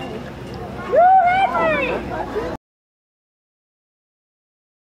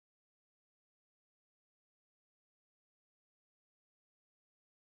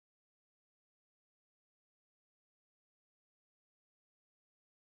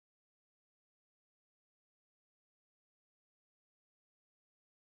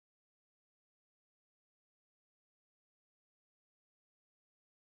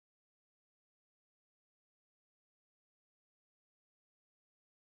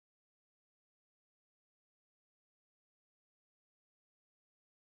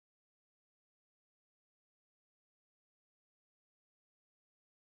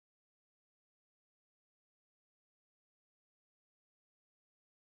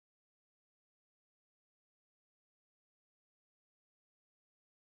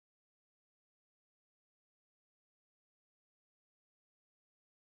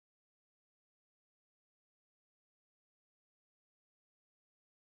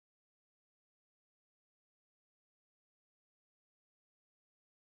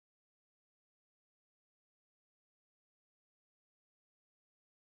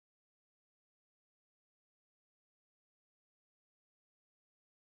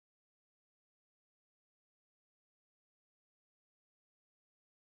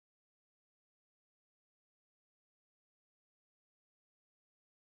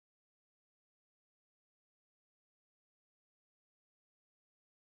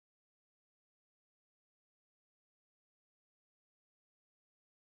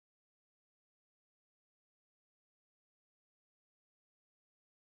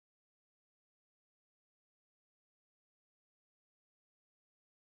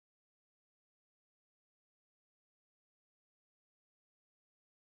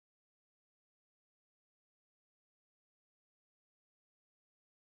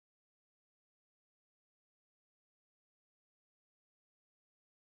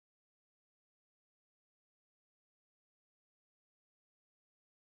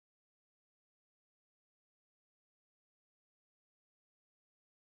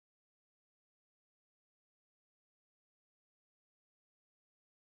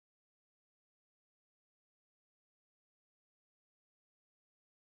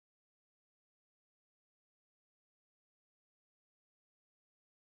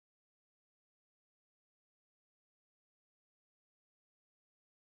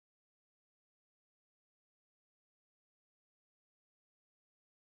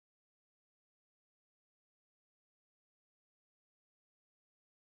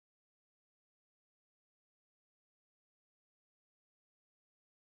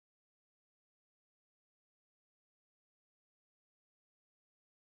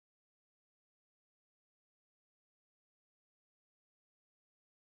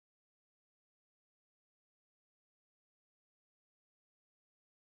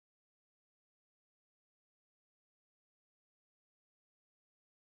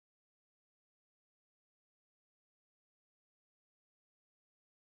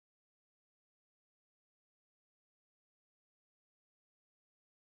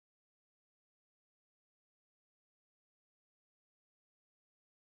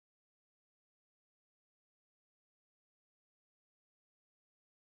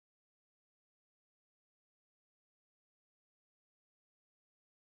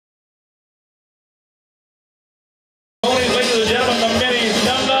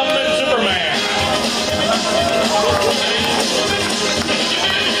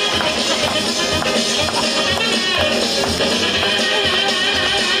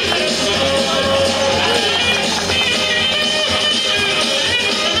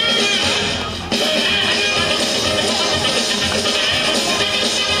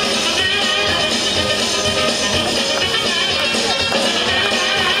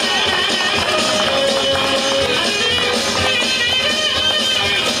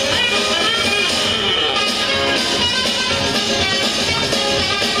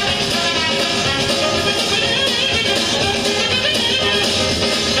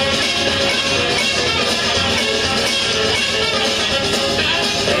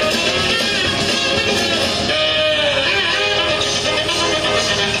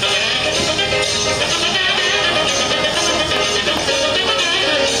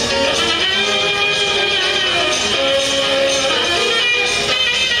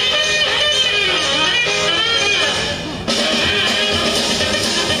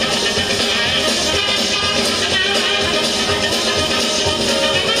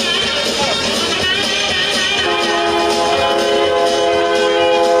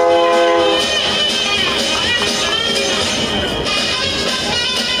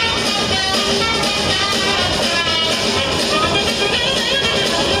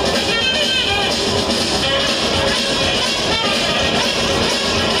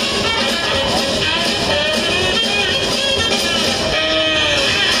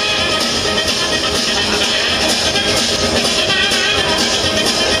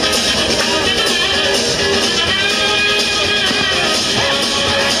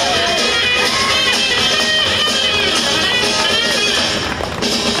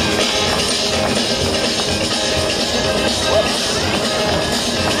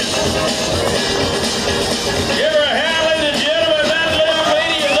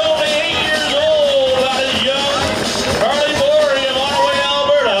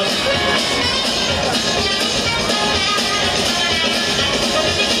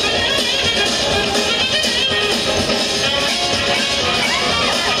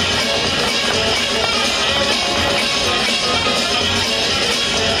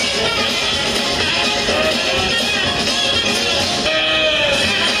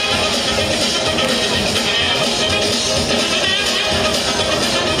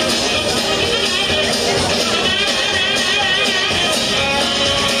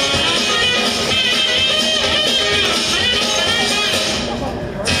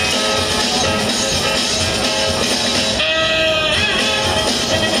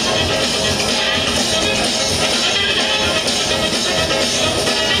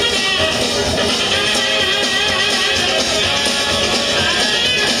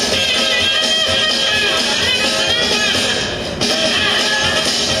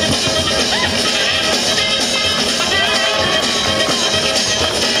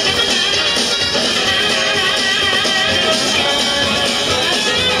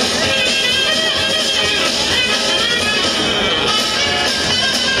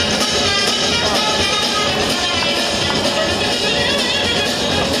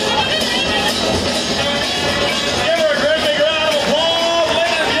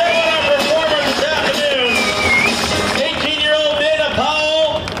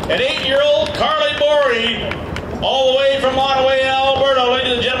 and 8-year-old Carly Borey, all the way from Ottawa, Alberta.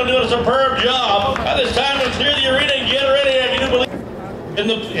 Ladies and gentlemen, doing a superb job. At this time, to clear the arena and get ready. I do believe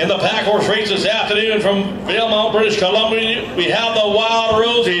in the pack horse race this afternoon from Valemount, British Columbia, we have the Wild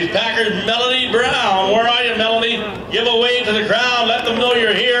Rosies. Packer's Melanie Brown. Where are you, Melanie? Give a wave to the crowd. Let them know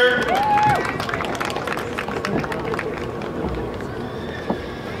you're here.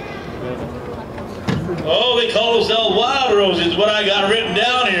 Oh, they call themselves Wild Rosies, what I got written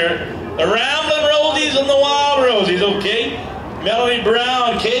down here. The Ramblin' Rosies and the Wild Rosies, okay? Melanie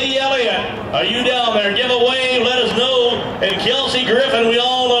Brown, Katie Elliott, are you down there? Give a wave, let us know. And Kelsey Griffin, we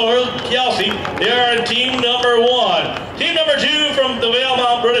all know her, Kelsey. They are in team number 1. Team number 2 from the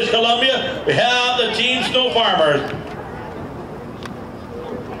Valemount, British Columbia, we have the Team Snow Farmers.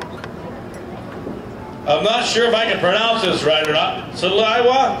 I'm not sure if I can pronounce this right or not.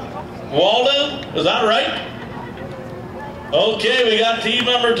 Saliwa? Walden? Is that right? Okay, we got team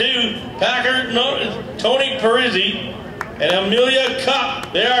number 2, Packer, Tony Parisi, and Amelia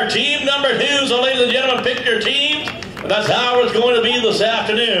Cup. They are team number 2, so ladies and gentlemen, pick your teams. And that's how it's going to be this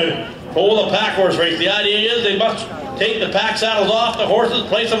afternoon for the pack horse race. The idea is they must take the pack saddles off the horses,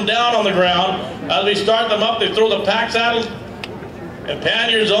 place them down on the ground. As we start them up, they throw the pack saddles and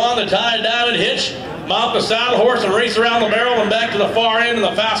panniers on, the tie diamond hitch, mount the saddle horse and race around the barrel and back to the far end in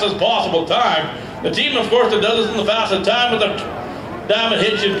the fastest possible time. The team, of course, that does this in the fastest time with the diamond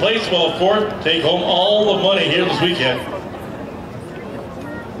hitch in place will, of course, take home all the money here this weekend.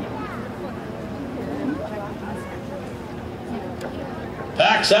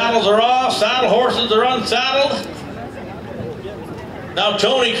 Pack saddles are off, saddle horses are unsaddled. Now,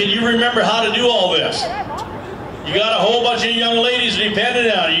 Tony, can you remember how to do all this? You got a whole bunch of young ladies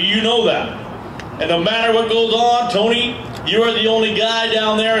dependent on you, you know that. And no matter what goes on, Tony, you are the only guy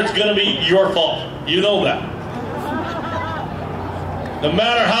down there. It's going to be your fault. You know that. No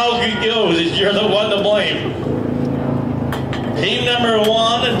matter how it goes, you're the one to blame. Team number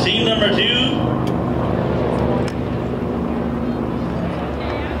 1 and team number 2.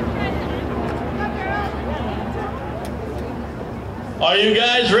 Are you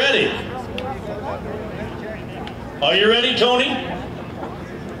guys ready? Are you ready, Tony?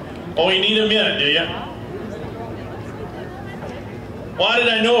 Oh, you need a minute, do you? Why did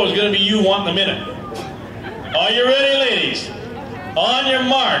I know it was going to be you wanting a minute? Are you ready, ladies? On your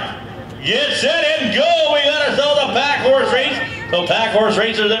mark, get set and go. We got ourselves a pack horse race. So pack horse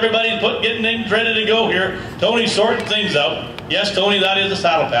racers, everybody's getting things ready to go here. Tony's sorting things out. Yes, Tony, that is a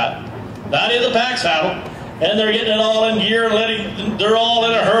saddle pad. That is a pack saddle. And they're getting it all in gear and they're all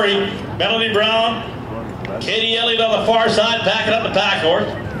in a hurry. Melanie Brown, Katie Elliott on the far side, packing up the pack horse.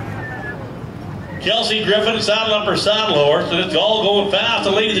 Kelsey Griffin saddling up her saddle horse, and it's all going fast.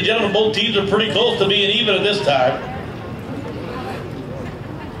 And ladies and gentlemen, both teams are pretty close to being even at this time.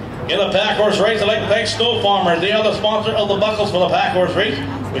 In the pack horse race, I'd like to thank Snow Farmers. They are the sponsor of the buckles for the pack horse race.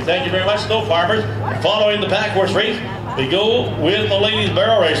 We thank you very much, Snow Farmers. Following the pack horse race, we go with the ladies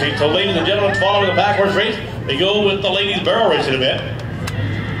barrel racing. So ladies and gentlemen, following the pack horse race, we go with the ladies barrel racing event.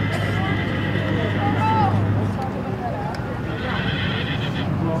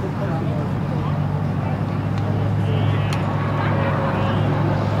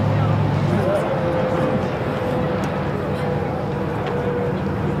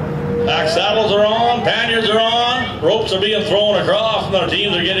 Pack saddles are on, panniers are on, ropes are being thrown across, and our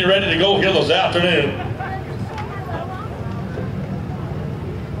teams are getting ready to go here this afternoon.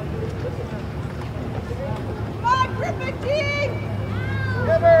 Come on, Griffin team!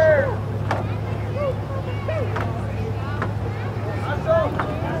 River!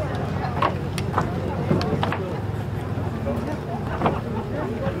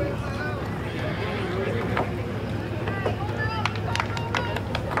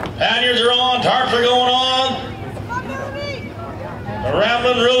 Panniers are on, tarps are going on. The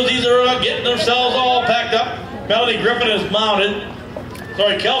Ramblin' Rosies are getting themselves all packed up. Melanie Griffin is mounted.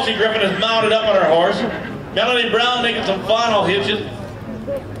 Sorry, Kelsey Griffin is mounted up on her horse. Melanie Brown making some final hitches.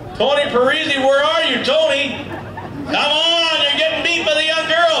 Tony Parisi, where are you, Tony? Come on, you're getting beat by the young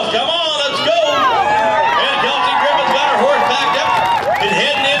girls. Come on, let's go. And Kelsey Griffin's got her horse packed up and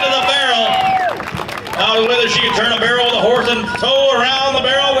heading into the barrel. Now, whether she can turn a barrel with a horse and tow around the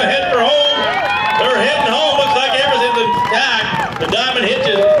barrel and head for home, they're heading home. Looks like everything's intact. The diamond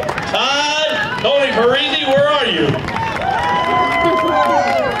hitches. Todd, Tony Parisi, where are you?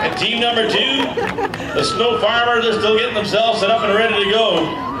 And team number 2, the Snow Farmers are still getting themselves set up and ready to go.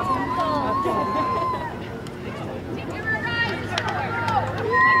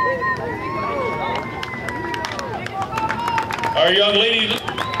 Our young lady,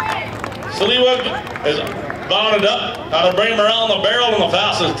 Saliwa, is mounted up. How to bring him around the barrel in the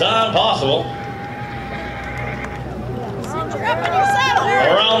fastest time possible.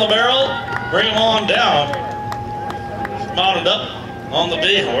 Around the barrel, bring him on down. Mounted up on the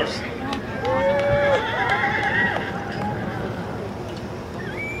bay horse.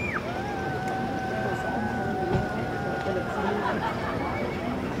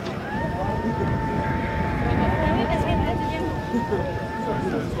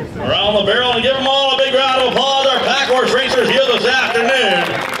 Around the barrel, and give them all a big round of applause. Our pack horse racers here this afternoon.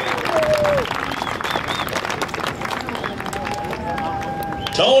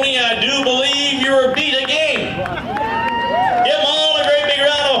 Tony, I do believe you were beat again. Give them all a great big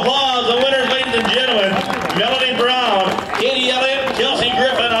round of applause. The winners, ladies and gentlemen, Melanie Brown, Katie Elliott, Kelsey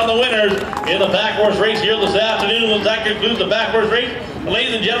Griffin on the winners in the pack horse race here this afternoon. That concludes the pack horse race.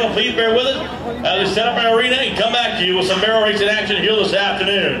 Ladies and gentlemen, please bear with us as we set up our arena and come back to you with some barrel racing action here this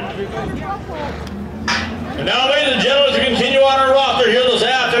afternoon. And now, ladies and gentlemen, to continue on our roster here this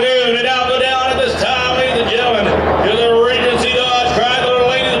afternoon, we now go down at this time, ladies and gentlemen, to the Regency Dodge Chrysler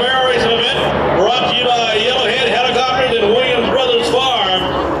Ladies Barrel Racing event, brought to you by Yellowhead Helicopters and Williams Brothers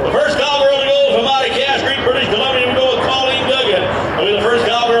Farm. The first cowgirl to go from out of Cache Creek, British Columbia, will go with Colleen Duggan. Will be the first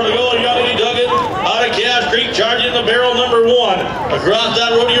cowgirl to go, young lady Duggan, out of Cache Creek, charging the barrel number 1. Across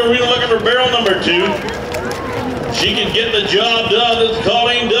that rodeo arena, looking for barrel number 2. She can get the job done. This is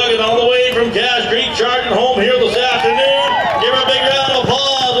Colleen Duggan all the way from Cache Creek, charging home here this afternoon. Give her a big round of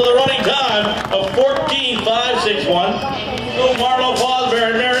applause with a running time of 14.561. So Marlo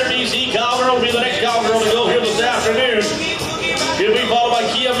Fosbury, Mary BC Cowgirl will be the next cowgirl to go here this afternoon. She'll be followed by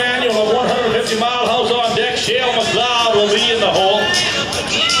Kia Manuel of 150 Mile House on deck. Shale McLeod will be in the hole.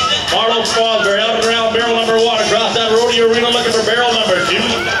 Marlo Fosbury out and around barrel number 1 across that rodeo arena, looking for barrel number 2.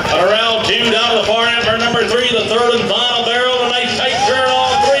 And around 2 down to the far end for number 3, the third and final barrel. A nice tight turn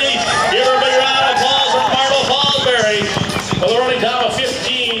on 3. Give her a big round of applause for Marlo Fosbury with a running time of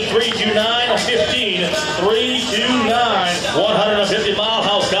 15.329, a 15.329. 150 Mile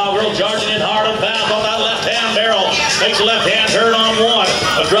House cowgirl charging in hard and fast on that left-hand barrel. Makes a left-hand turn on 1.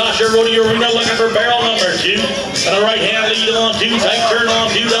 Across your rodeo arena, looking for barrel number 2. And a right-hand lead on 2. Tight turn on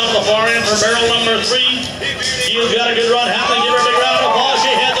 2 down to the far end for barrel number 3. She has got a good run happening. Give her a big round of applause. She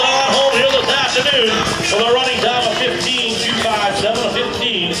heads it on home here this afternoon with a running time of 15.257, a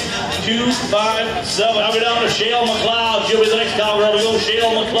 15.257. Now go down to Shale McLeod. She'll be the next cowgirl to go.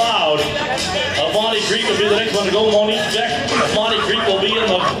 Shale McLeod. Monty Creek will be the next one to go. Monique Beck. Monty Creek will be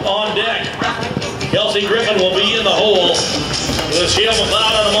on deck. Kelsey Griffin will be in the hole. With Shale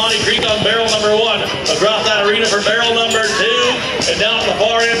McLeod on the Monty Creek on barrel number 1. Across that arena for barrel number 2. And down at the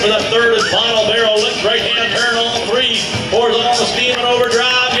far end for the third and final barrel. Right hand turn on 3. Pours on the steam and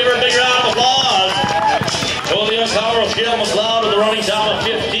overdrive. Give her a big round of applause. So the young cowgirl Shale McLeod with a running time of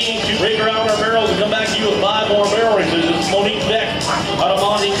 15. To break around our barrels and come back to you with 5 more barrel races. It's Monique Beck out of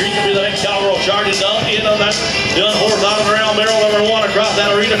Monty Creek will be the next cowgirl charging down in on that done horse on and around barrel number 1 across that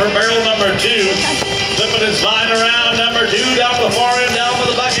arena for barrel number 2. Flipping and sliding around number 2 down to the far end, down for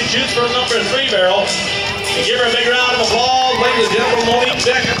the back and shoots for number 3 barrel. And give her a big round of applause, ladies and gentlemen. Monique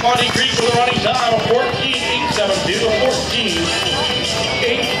Beck at Monty Creek with a running time of 14.872, a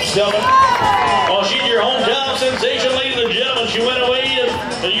 14.87. Well, she's your hometown sensation, ladies and gentlemen. She went away to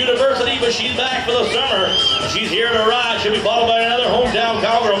the university, but she's back for the summer. She's here to ride. She'll be followed by another hometown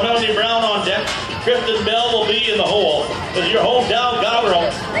cowgirl, Melanie Brown on deck. Kristen Bell will be in the hole. This is your hometown cowgirl.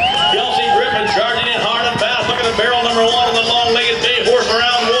 Kelsey Griffin charging in hard and fast. Look at the barrel number 1 on the long-legged bay horse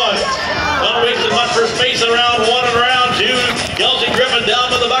around 1. Not wasting much for space around 1 and around 2. Kelsey Griffin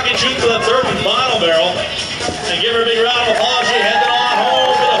down to the bucket chute for the third and final barrel. And give her a big round of applause. She heads it on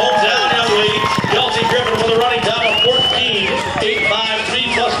home for the hometown young lady. Kelsey Griffin with a running time of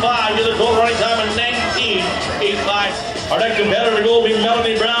 14.853 plus 5. With a total running time of 19.85. Our next competitor will be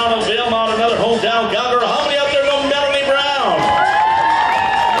Melanie Brown of Valemount, another hometown cowgirl. How many up there know Melanie Brown?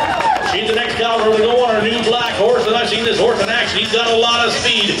 She's the next cowgirl to go on her new black horse, and I've seen this horse in action. He's got a lot of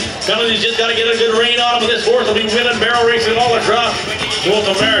speed. He's just got to get a good rein on him, but this horse will be winning barrel racing all across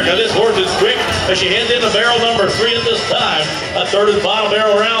North America. This horse is quick as she heads into barrel number 3 at this time. A third and final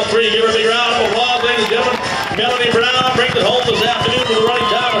barrel, round 3. Give her a big round of applause, ladies and gentlemen. Melanie Brown brings it home this afternoon with a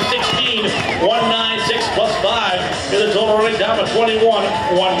running time of 16.196 plus 5. Is a total running time of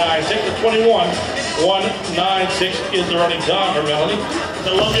 21.196 to 21.196 is the running time for Melanie.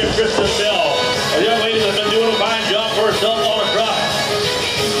 Columbia Kristen Bell, a young lady that's been doing a fine job for herself all across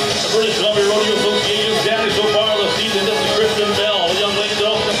the British Columbia Rodeo Association standing so far this season. This is Kristen Bell, a young lady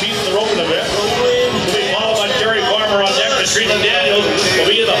that also competes in the roping event. Will be followed by Terry Farmer on deck. Katrina Daniels will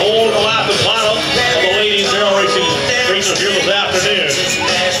be in the hole in the last and final of the ladies barrel racing racers here this afternoon.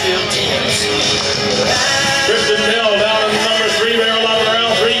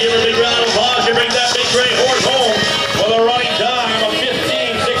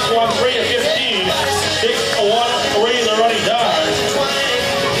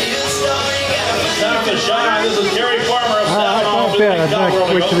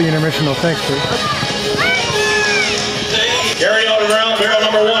 wait till the intermission though. Thanks, Dave. Carry out around barrel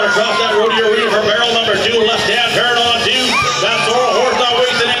number 1 across that rodeo arena for barrel number 2. Left hand turn on 2. That's Oral Horse not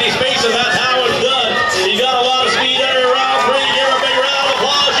wasting any space, and that's how it's done. He got a lot of speed under round 3. Give her a big round of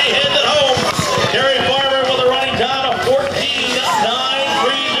applause. She heads it home. Terry Farmer with a running time of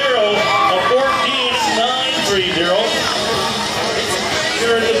 14.930. A 14.930.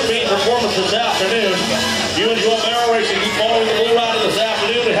 Here in this main performance this afternoon. You enjoy barrel racing. You follow the blue rider this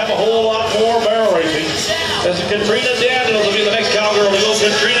afternoon. We have a whole lot more barrel racing. As Katrina Daniels will be the next cowgirl to go.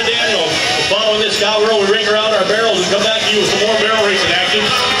 Katrina Daniels. Following this cowgirl, we ring around our barrels and come back to you with some more barrel racing action.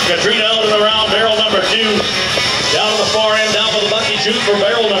 Katrina out and around barrel number 2. Down to the far end, down for the bucky shoot for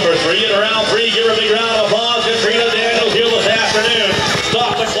barrel number 3. And around 3, give her a big round of applause. Katrina Daniels here this afternoon.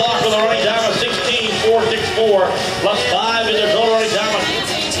 Stop the clock with a running time of 16.464. Plus 5 in their total running time of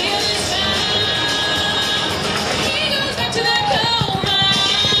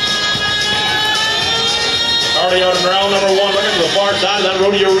already out in round number 1, looking to the far side of that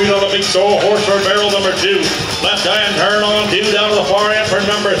rodeo arena on the big Sorrel Horse for barrel number 2. Left hand turn on 2, down to the far end for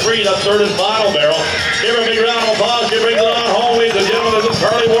number 3, that third and final barrel. Give her a big round of applause. She brings it on home, ladies and gentlemen. This is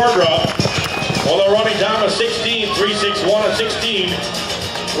Carly Wardrop. Well, the running time of 16.361 and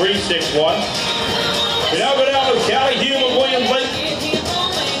 16.361. We now go down with Callie Hume and William Blake.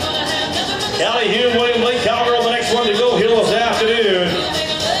 Callie Hume, William Blake, cowgirl, the next one to go here this afternoon.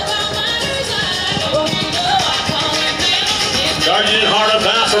 Charging in hard and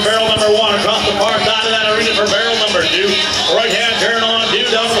fast for barrel number 1 across the far side of that arena for barrel number 2. Right hand turn on 2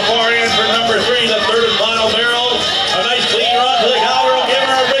 down to the far end for number 3, the third and final barrel. A nice clean run to the cowgirl. Give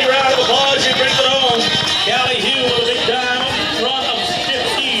her a big round of applause. She brings it home. Callie Hume with a big time run of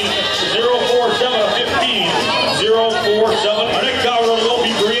 15.047. Our next cowgirl will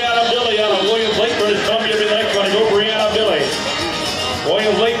be Brianna Billy out of William Blake, British Columbia. Be the next one to go, Brianna Billy.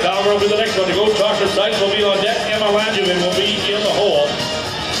 William Blake cowgirl will be the next one to go. Dr. Sykes will be on deck. Emma Langevin will be in the hole.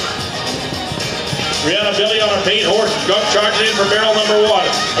 Brianna Billy on her paid horse, charging in for barrel number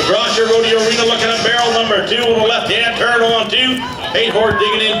 1. Across your rodeo arena, looking at barrel number 2 with a left hand turn on 2. Paid horse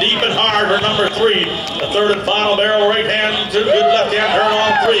digging in deep and hard for number 3. The third and final barrel, right hand, good left hand turn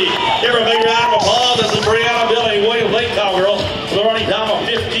on 3. Give her a big round of applause. This is Brianna Billy, William Blake cowgirl, with a running time of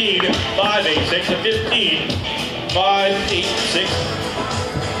 15.586 and 15.586.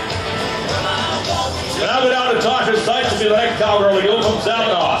 And I'll go down to Tasha Sykes to be the next cowgirl to go from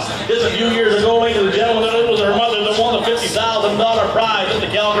Savanaugh. Just a few years ago, ladies and gentlemen, it was her mother that won the $50,000 prize at the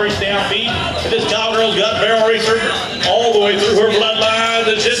Calgary Stampede. And this cowgirl's got barrel racer all the way through her bloodline.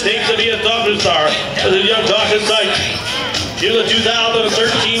 It just takes to be a Tasha star. As a young Tasha Sykes. She's the 2013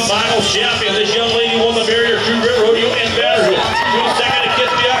 finals champion. This young lady won the Barrier True Grit Rodeo in Vanderbilt. She was second at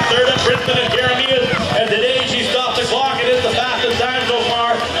Kispiock, third at Princeton and Jeremias. And today she stopped the clock and is the fastest time so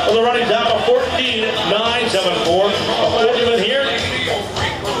far with a running time of 14.974. Langevin here.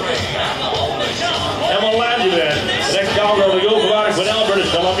 Emma Langevin, the next cowgirl to go from out of Canoe,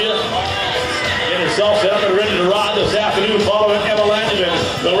 British Columbia. Get herself set up and ready to ride this afternoon following Emma Langevin.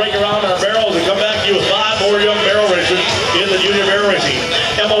 They'll rake around our barrels and come back to you with 5 more young barrel racers in the junior barrel racing.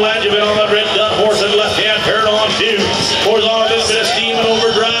 Emma Langevin on that red dot horse and left hand turn on 2. Pours on a little bit of steam and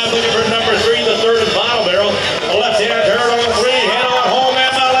overdrive, looking for number 3, the third and final barrel. A left hand turn on 3, head on home,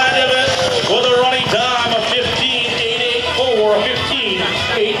 Emma Langevin with a running time of 15.884.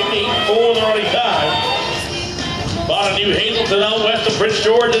 15.884 the running time. Bought a new Hazleton out west of Prince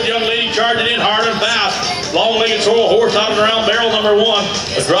George. This young lady charging in hard and fast. Long-legged Sorrel Horse out and around barrel number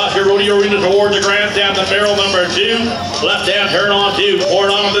 1. Across your rodeo arena towards the grandstand to barrel number 2. Left hand turn on 2.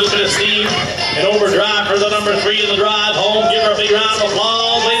 Pouring on a little bit of steam. And overdrive for the number 3 in the drive home. Give her a big round of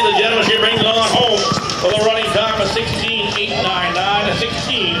applause. Ladies and gentlemen, she brings it on home with a running time of 16.899 and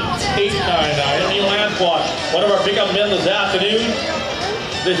 16.899. Neil Antoine, one of our pickup men this afternoon.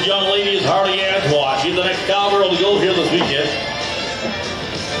 This young lady is Harley Antoine. She's the next cowgirl to go here this weekend.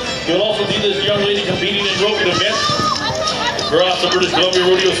 You'll also see this young lady competing in roping events across the British Columbia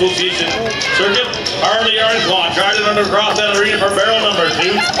Rodeo Association circuit. Harley Antoine charging under across that arena for barrel number 2.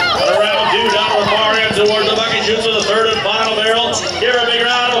 And around 2 down to the far end towards the bucket shoots of the third and final barrel. Give her a big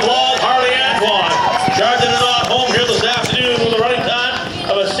round of applause. Harley Antoine charging it on home here this afternoon with a running time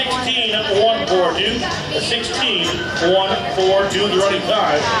of a 16.142. A 16.142 the running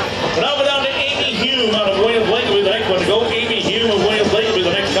time. But now we're down to Amy Hume out of William Blake will be the next one to go. Amy Hume of William Blake will be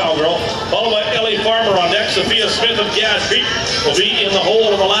the next cowgirl. Followed by Ellie Farmer on deck. Sophia Smith of Gas Creek will be in the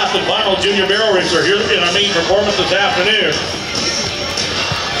hole in the last and final junior barrel racer here in our main performance this afternoon.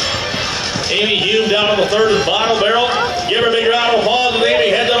 Amy Hume down on the third and final barrel. Give her a big round of applause as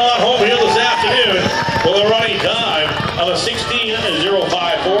Amy heads it on home here this afternoon with a running time of a a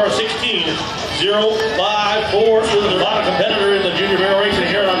 16.054. 16.054 is the bottom competitor in the junior barrel racing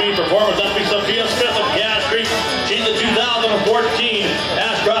here on our main performance. That'll be Sophia Smith of Gas Creek. She's the 2014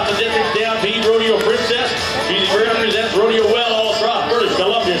 Ashcroft the District Stampede Rodeo Princess. She represents Rodeo well all across British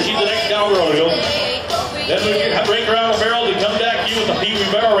Columbia. She's the next cowgirl to go. Then we break around the barrel and come back to you with the Pee Wee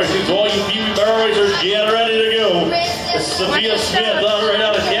barrel racing. So all you Pee Wee barrel racers, get ready to go. This is Sophia Smith right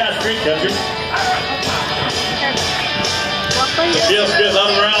out of Gas Creek country. Sophia Smith out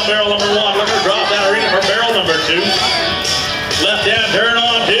and around barrel number 1. Looking across that arena for barrel number 2. Left hand turn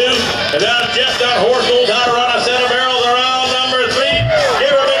on 2. And that's just that horse knows how to run a set of barrels around number 3. Give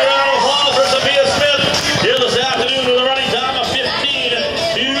her a big round of applause for Sophia Smith here this afternoon with a running time of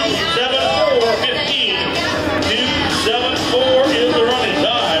 15.274. 15.274 is the running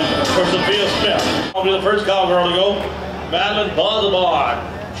time for Sophia Smith. I'll be the first cowgirl to go. Madeline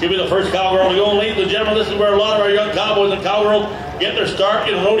Posabon. She'll be the first cowgirl to go. Ladies and gentlemen, this is where a lot of our young cowboys and cowgirls get their start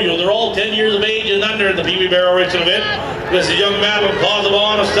in rodeo. They're all 10 years of age and under at the Pee Wee barrel racing event. This is young Madeline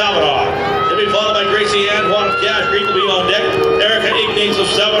Posabon of Salvador. They'll be followed by Gracie Antoine of Cash Creek will be on deck. Erica Ignace of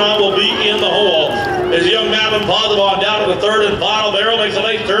Salvador will be in the hole. This is young Madeline Posabon down to the third and final barrel. Makes a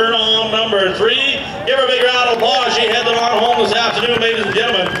nice turn on number 3. Give her a big round of applause. She heads on home this afternoon, ladies and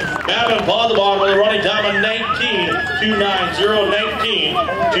gentlemen. Madeline Posabon with a running time of 19.290.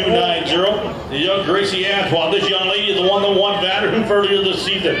 19.290. The young Gracie Antoine. This young lady is the one that won Vanderhoof earlier this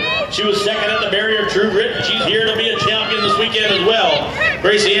season. She was second at the barrier True Grit. She's here to be a champion this weekend as well.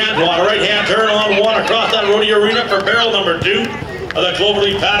 Gracie Antoine, a right hand turn on 1 across that rodeo arena for barrel number 2. The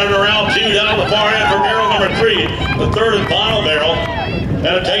cloverleaf pattern around 2 down the far end for barrel number 3. The third and final barrel. And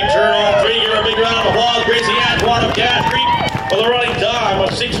a tight turn on 3. Give her a big round of applause. Gracie Antoine of Cash Creek with a running time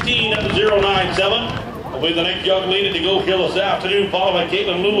of 16.097. Will be the next young lady to go here this afternoon, followed by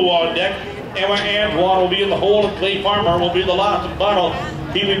Caitlin Lulu on deck. Emma Antoine will be in the hole, and Clay Farmer will be the last and final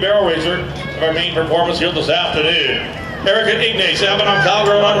Pee Wee barrel racer of our main performance here this afternoon. Erica Ignace, having on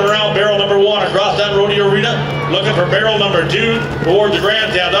cowgirl on and around barrel number 1 across that rodeo arena, looking for barrel number 2 towards the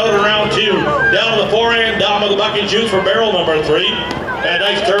grandstand, out and around 2, down to the forehand, down with the bucket shoots for barrel number 3. And a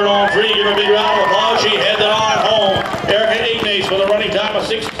nice turn on 3, give her a big round of applause. She heads it on home. Erica Ignace with a running time of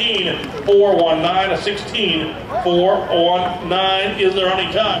 16.419. A 16.419 is the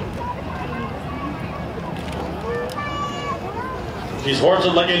running time. These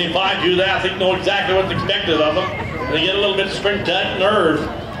horses, like any 5-2 athlete, know exactly what's expected of them. They get a little bit of spring tight nerves,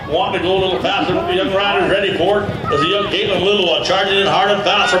 wanting to go a little faster than the young riders ready for it. As the young Caitlin Little charging in hard and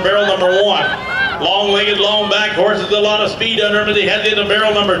fast for barrel number 1. Long-legged, long-backed horses, a lot of speed under them as they head into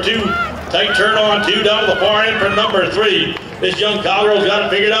barrel number 2. Tight turn on 2 down to the far end for number 3. This young cowgirl's got it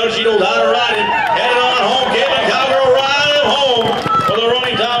figured out. She knows how to ride it. Headed on home. Caitlin Cowgirl riding home with a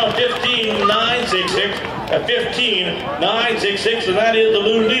running time of 15.966. At 15.966, and that is the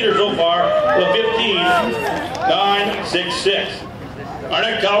lone leader so far with 15.966. Our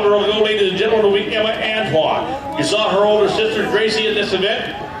next cowgirl will go, ladies and gentlemen, will be Emma Antoine. You saw her older sister Gracie at this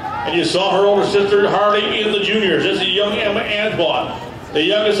event, and you saw her older sister Harley in the juniors. This is young Emma Antoine, the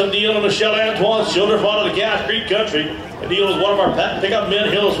youngest of Neil and Michelle Antoine's children, out of the Cash Creek country. And Neil is one of our pickup men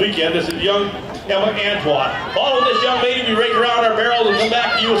here this weekend. This is young Emma Antoine. Following this young lady, we rake around our barrels and come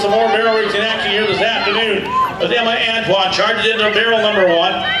back to you with some more barrel racing action here this afternoon. As Emma Antoine charges into barrel number 1.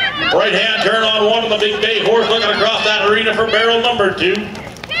 Right hand turn on 1 with the big bay horse looking across that arena for barrel number 2.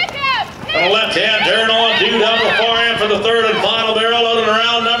 And a left hand turn on 2 down to the far end for the third and final barrel, out and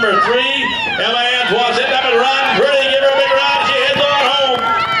around number 3. Emma Antoine sitting up and riding pretty. Give her a big ride. She heads on home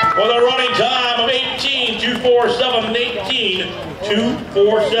with a running time of 18.247.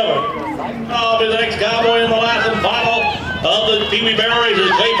 18.247. I'll be the next cowboy in the last and final of the Pee Wee barrel racers.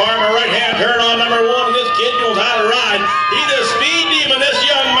 Clay Farmer, right hand turn on number 1. And this kid knows how to ride. He's a speed demon, this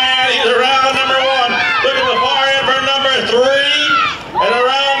young man. He's around number 1. Look at the far end for number 3. And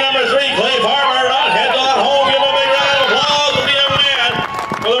around number 3, Clay Farmer heads on home. Give him a big round of applause to the young man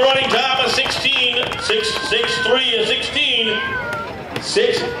with a running time of 16.663.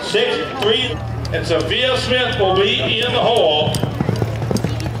 16.663. And Sophia Smith will be in the hole.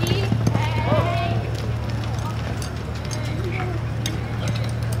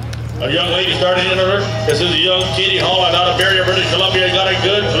 A young lady started in her. This is a young Katie Holland out of Barrier, British Columbia. Got a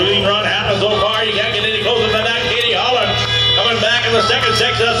good swinging run happening so far. You can't get any closer than that. Katie Holland coming back in the second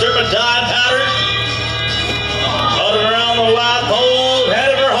section of serpentine pattern. Out and around the last pole,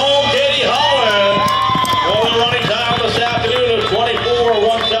 headed for home, Katie Holland. Well, the running time this afternoon is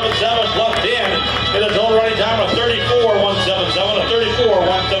 24.177 plus 10. And a total running time of 34.177 to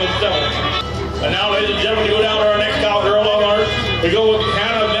 34.177. And now, ladies and gentlemen, we go down to our next cowgirl on our. We go with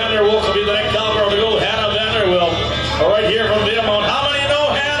Hannah Vanderwolf will be the next cowgirl to go. Hannah Vanderwolf. All right.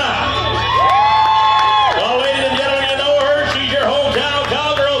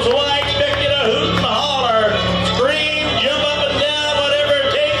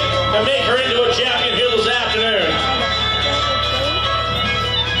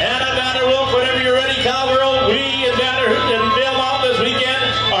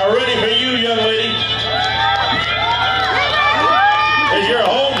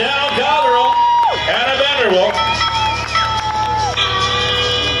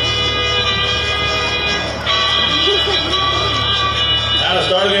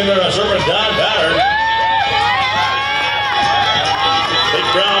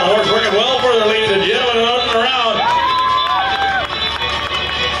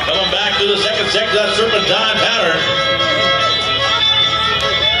 second section of that serpentine pattern.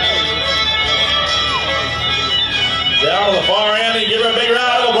 Down to the far end, and give her a big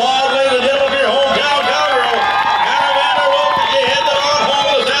round of applause, ladies and gentlemen, for your hometown cowgirl, Anna Vanderbilt, as she heads on home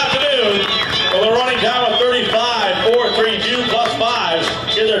this afternoon with a running time of 35.432 plus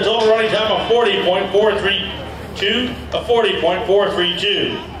 5. Gives her a total running time of 40.432, a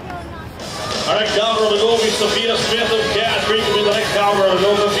 40.432. Our next cowgirl to go will be Sophia Smith of Cass Creek. Will be the next cowgirl to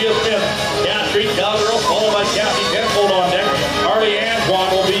go. Sophia Smith, Cass Creek cowgirl, followed by Cassie Penfold on deck. Harley Antoine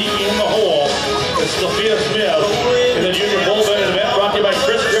will be in the hole. It's Sophia Smith in the junior bull event brought to you by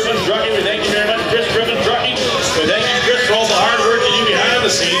Chris Griffin Trucking. We thank you very much, Chris Griffin Trucking. We thank you, Chris, for all the hard work you do behind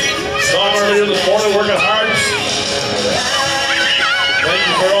the scenes. Saw him earlier this morning working hard. Thank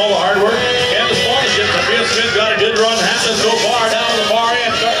you for all the hard work and the sponsorship. Sophia Smith got a good run happening so far down the far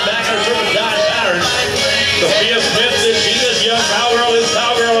end, starting back in her serpentine pattern. Sophia Smith, she this young cowgirl is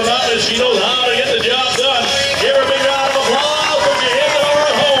cowgirl enough, and she knows how to get the job done. Give her a big round of applause as she hits it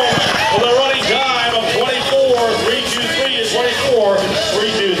over home with a running time of 24.323 to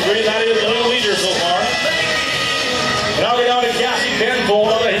 24.323. That is the new leader so far. Now we down to Cassie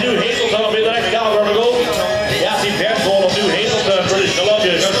Penfold out of New Hazelton. Will be the next cowgirl to go. Cassie Penfold of New Hazelton, British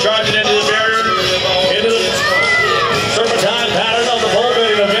Columbia, comes charging into the barrier, into the serpentine pattern of the pole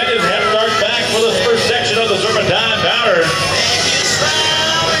building event. His head starts back for the first section of the serpentine pattern.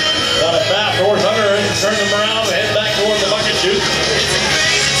 Got a fast horse under her, turns him around and heads back towards the bucket chute.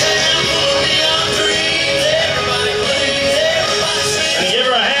 And give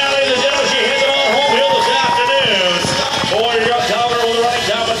her a hand, ladies and gentlemen. She hits it on home hill this afternoon. Boy, your young cowgirl with a running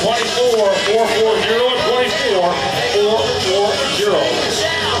time of 24.440 and 24.440.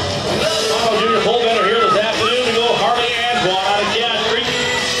 Final junior pole bender here this afternoon. We go Harley Antoine out of Cass Creek.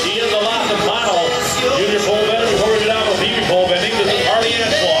 She is the last and final junior pole bender before we get down to the PB pole bending. This is Harley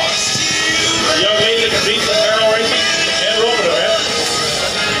Antoine. The young lady that competes in barrel racing and roping event.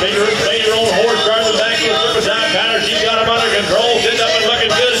 Made her own horse driving back to the serpentine pattern. She's got him under control, sitting up and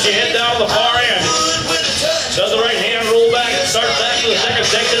looking good as she heads down to the far end. Does the right hand roll back and starts back to the second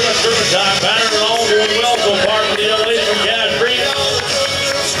section of the serpentine pattern. And all doing well so far for the young lady from Cass Creek.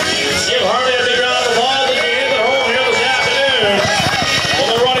 Give Harley a big round of applause as she hits it home here this afternoon with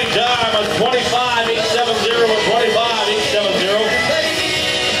a running time of 25.870 and 25.870.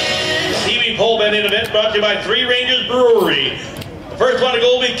 TV pole bending event brought to you by Three Ranges Brewery. The first one to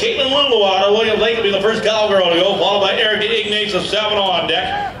go will be Caitlin Luluwater. William Lake will be the first cowgirl to go, followed by Erica Ignace of 7 on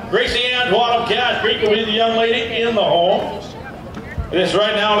deck. Gracie Antoine of Cass Creek will be the young lady in the home. It is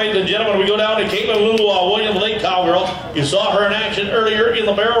right now, ladies and gentlemen, we go down to Caitlin Luluwa, William Lake cowgirl. You saw her in action earlier in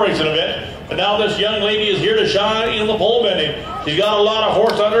the barrel racing event. But now this young lady is here to shine in the pole bending. She's got a lot of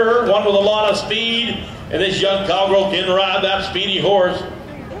horse under her, one with a lot of speed. And this young cowgirl can ride that speedy horse.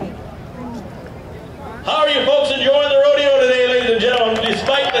 How are you folks enjoying the rodeo today, ladies and gentlemen,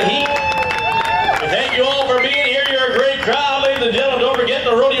 despite the heat? We thank you all for being here. You're a great crowd, ladies and gentlemen. Don't forget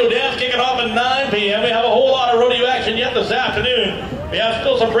the rodeo dance kicking off at 9 p.m. We have a whole lot of rodeo action yet this afternoon. We have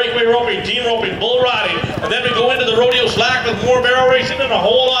still some breakaway roping, team roping, bull riding, and then we go into the rodeo slack with more barrel racing and a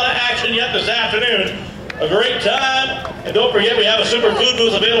whole lot of action yet this afternoon. A great time, and don't forget we have a super food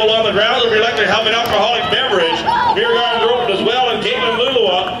booth available on the ground if you'd like to have an alcoholic beverage. Beer garden's open as well, and Caitlin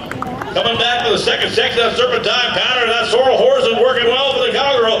Lulua coming back to the second section of that serpentine pattern. That sorrel horse is working well for the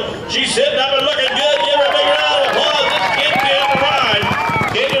cowgirl. She's sitting up and looking good. Give her a big round of applause. This kid can be on the ride.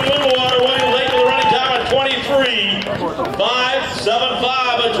 Caitlin Luluwater, William Lake with a running time of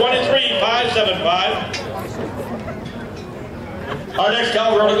 23.575 and 23.575. Our next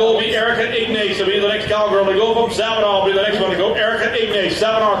cowgirl to go will be Erica Ignace. Will be the next cowgirl to go from Savinaw. Will be the next one to go. Erica Ignace,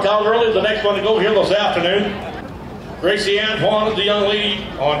 Savinaw cowgirl, is the next one to go here this afternoon. Gracie Antoine is the young lady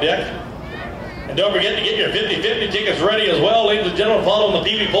on deck. And don't forget to get your 50-50 tickets ready as well. Ladies and gentlemen, following the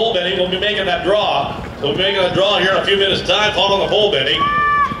PB pole bending, we'll be making that draw. So we'll be making a draw here in a few minutes' time, following the pole bending.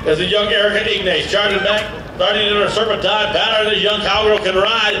 As the young Erica Ignace charging back, starting in her serpentine pattern. This young cowgirl can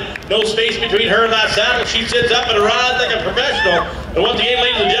ride. No space between her and that saddle. She sits up and rides like a professional. And once again,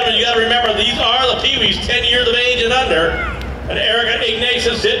 ladies and gentlemen, you got to remember, these are the peewees, 10 years of age and under. And Erica Ignace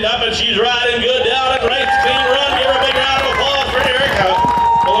is sitting up and she's riding good down and right, clean run. Give her a big round of applause for Erica.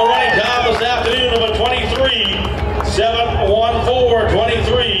 For the running time this afternoon of a 23.714,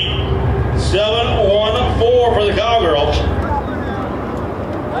 23.714 for the cowgirl.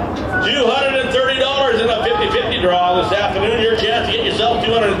 $230 in a 50-50 draw this afternoon. Your chance to get yourself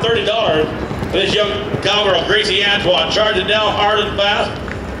 $230 for this young cowgirl, Gracie Antoine, charging down hard and fast.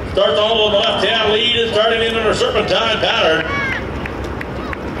 Starts on the left-hand lead and starting in her serpentine pattern.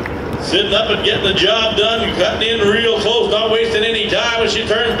 Sitting up and getting the job done, cutting in real close, not wasting any time when she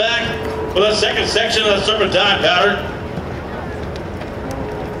turns back for the second section of the serpentine pattern.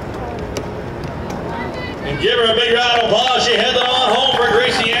 And give her a big round of applause. She heads on home for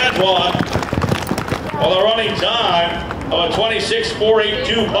Gracie Antoine. Well, the running time of a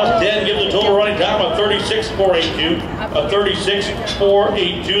 26.482 plus 10 gives a total running time of 36.482. A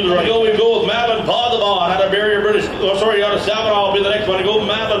 36.482. We go with Madeline Posabon out of Barrier, British. Oh, sorry, out of Savanaugh will be the next one to go.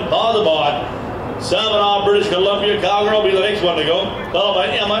 Madeline Posabon, Savanaugh, British Columbia. Cowgirl will be the next one to go. Followed by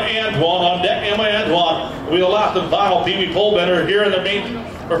Emma Antoine on deck. Emma Antoine will be the last and final Pee Wee pole bender here in the main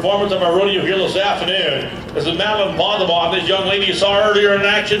performance of our rodeo here this afternoon. This is Madeline Posabon. This young lady you saw earlier in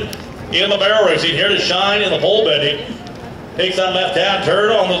action in the barrel racing, here to shine in the pole bending. Takes that left-hand turn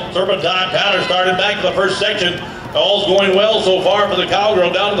on the serpentine pattern, starting back to the first section. All's going well so far for the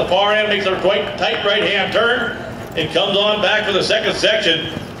cowgirl. Down to the far end, makes a quite tight right-hand turn, and comes on back for the second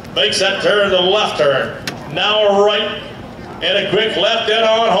section. Makes that turn to the left turn. Now a right, and a quick left in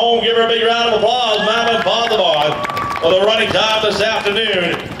on home. Give her a big round of applause, Madeline Posabon, for the running time this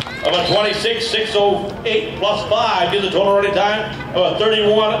afternoon of a 26.608 plus 5 gives a total running time of a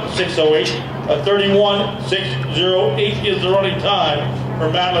 31.608. A 31.608 is the running time for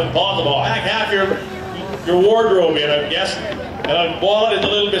Madeline Posabon. Pack half your wardrobe in, I guess. And a wallet is a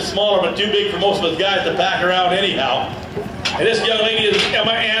little bit smaller, but too big for most of us guys to pack around anyhow. And this young lady is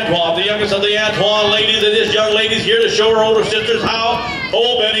Emma Antoine, the youngest of the Antoine ladies. And this young lady's here to show her older sisters how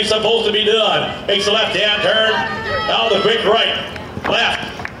pole bending's supposed to be done. Makes a left-hand turn. Now the quick right, left,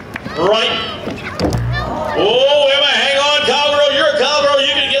 right. Oh, Emma, hang on, cowgirl. You're a cowgirl.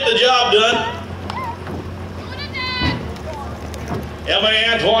 You can get the job done. Emma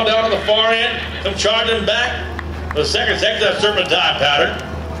Antoine down on the far end. Come charging back. The second section of that serpentine pattern.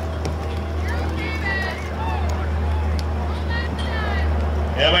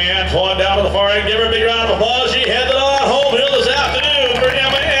 Emma Antoine down on the far end. Give her a big round of applause. She headed on home hill this afternoon for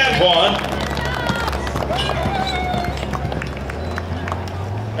Emma Antoine.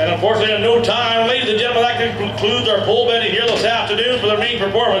 And unfortunately, in no time, ladies and gentlemen, that concludes our pole bending here this afternoon for the main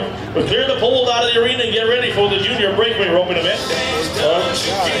performance. We'll clear the poles out of the arena and get ready for the junior breakaway roping event.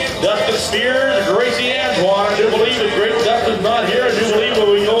 Dustin Spears, Gracie Antoine. I do believe that great Dustin's not here. I do believe that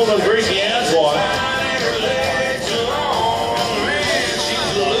we go with Gracie Antoine.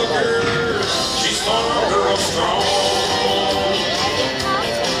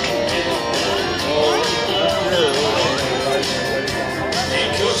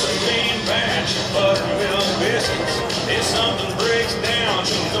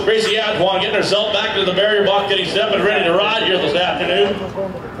 Gracie Antoine getting herself back to the barrier box, getting set and ready to ride here this afternoon.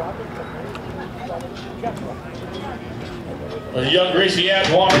 The young Gracie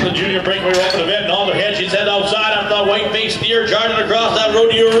Antoine in the junior breakaway roping event, and on their head she's head outside after that white-faced steer charging across that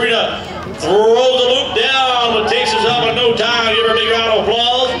rodeo arena. Throws the loop down, but takes herself in no time. Give her a big round of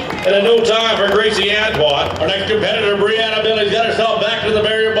applause. And in no time for Gracie Antoine. Our next competitor, Brianna Billy's got herself back to the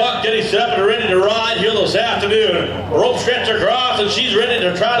barrier box, getting set up and ready to ride here this afternoon. Rope stretched across, and she's ready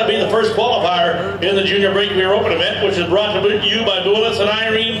to try to be the first qualifier in the junior breakaway roping event, which is brought to you by Willis and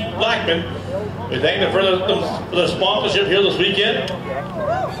Irene Blackman. We thank them for the sponsorship here this weekend.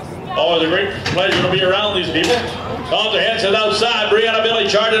 Always a great pleasure to be around these people. Off their heads outside, Brianna Billy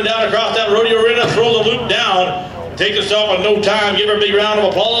charging down across that rodeo arena, throws the loop down. Takes herself in no time. Give her a big round of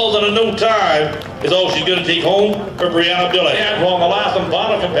applause, and in no time is all she's going to take home for Brianna Billy. Antoine, the last and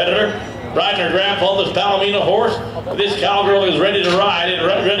final competitor, riding her grandfather's Palomino horse. This cowgirl is ready to ride and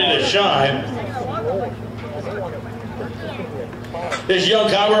ready to shine. This young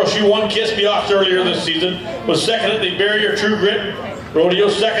cowgirl, she won Kiss Me Ox earlier this season, was second at the Barrier True Grit Rodeo,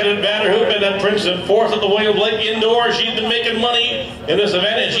 second at Vanderhoof, and at Princeton, fourth at the Williams Lake Indoor. She's been making money in this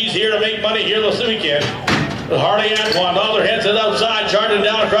event, and she's here to make money here this weekend. Harley Antoine, all her heads outside, charging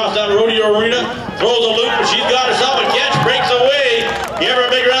down across that rodeo arena, throws a loop, and she's got herself a catch, breaks away. Give her a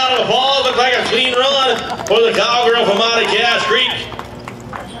big round of applause. Looks like a clean run for the cowgirl from out of Cass Creek.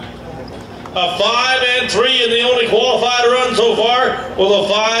 A 5 and 3 in the only qualified run so far, with a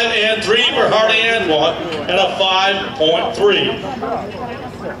 5 and 3 for Harley Antoine, and a 5.3.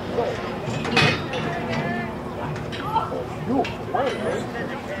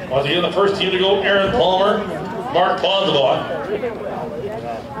 Once again, the first team to go, Aaron Palmer, Mark Posabon.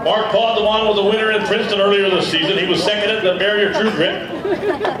 Mark Posabon was a winner in Princeton earlier this season. He was second at the Barrier True Grit.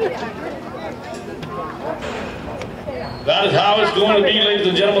 That is how it's going to be, ladies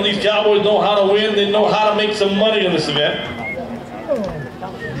and gentlemen. These Cowboys know how to win. They know how to make some money in this event.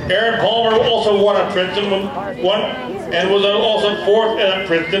 Aaron Palmer also won at Princeton, and was also fourth at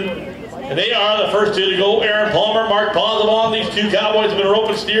Princeton. And they are the first two to go. Aaron Palmer, Mark Posabon. These two Cowboys have been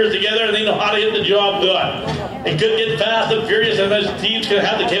roping steers together, and they know how to get the job done. It could get fast and furious, and those teams could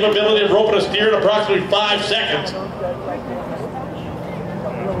have the capability of roping a steer in approximately 5 seconds.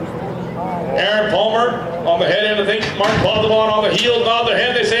 Aaron Palmer on the head end of things. Mark Valemount on the heels, nod their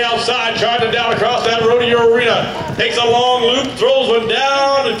head. They say outside, charging down across that rodeo arena. Takes a long loop, throws one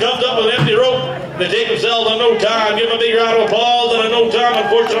down, and comes up with an empty rope. They take themselves on no time. Give them a big round of applause, and a no time,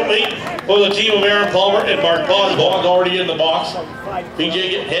 unfortunately, for the team of Aaron Palmer and Mark Valemount already in the box.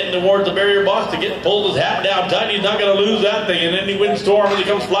 BJ heading towards the barrier box to get pulled his hat down tight. He's not going to lose that thing, and then he windstorm as he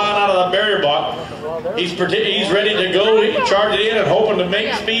comes flying out of the barrier box. He's ready to go. He charged it in and hoping to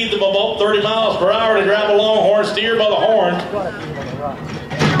make speeds of about 30 miles per hour to grab a longhorn steer by the horns.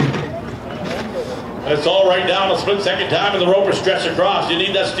 And it's all right down a split second time, and the rope is stretched across. You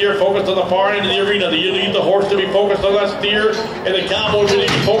need that steer focused on the far end of the arena. You need the horse to be focused on that steer, and the cowboy really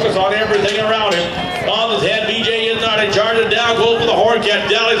be focused on everything around him. On his head, BJ is not. He charges down, goes for the horn catch.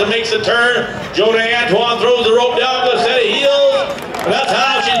 Dallies and makes the turn. Jonah Antoine throws the rope down to a set of heels. And that's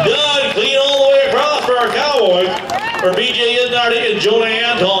how she's done. Clean all the way across for our Cowboys. For BJ Isnardi and Jonah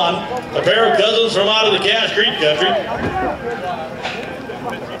Anton, a pair of cousins from out of the Cache Creek country.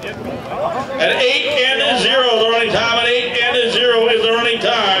 At 8-0, the running time. At 8-0 is the running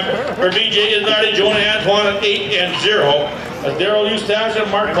time for BJ Isnardi, Jonah Antoine at 8-0. As Daryl Eustache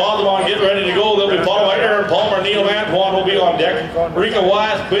and Mark Valemount get ready to go, they'll be followed by Aaron Palmer. Neil Antoine will be on deck. Rika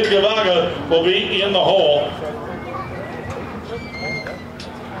Wise, Quinn Gavaga will be in the hole.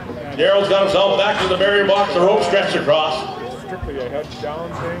 Daryl's got himself back to the barrier box, the rope stretched across.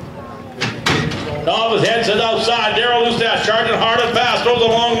 Off his head, sits outside. Daryl Eustache charging hard and fast, throws a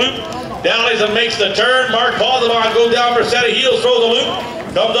long loop. Dallies and makes the turn. Mark Valemount goes down for a set of heels, throws a loop.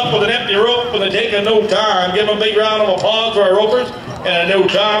 Comes up with an empty rope, and they take a no time. Give them a big round of applause for our ropers. And a no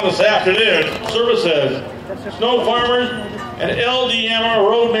time this afternoon. Services, Snow Farmers, and LDM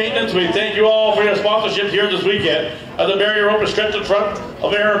Road Maintenance. We thank you all for your sponsorship here this weekend. As the barrier rope is stretched in front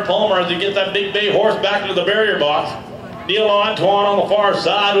of Aaron Palmer as he gets that big bay horse back into the barrier box. Neil Antoine on the far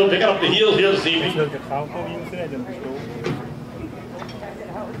side will pick up the heels here this evening.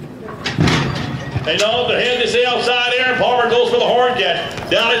 They know the head, they say outside. Aaron Palmer goes for the horn catch.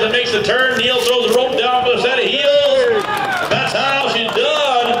 Down as it makes the turn. Neil throws the rope down for the set of heels. That's how she's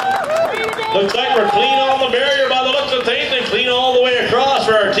done. Looks like we're clean on the barrier by the looks of things, and clean all the way across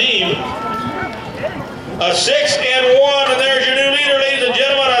for our team. A 6-1, and there's your new leader, ladies and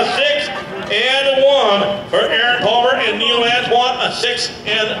gentlemen. A 6-1 for Aaron Palmer and Neil Antoine. A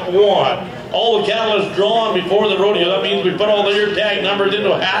 6-1. All the cattle is drawn before the rodeo. That means we put all the ear tag numbers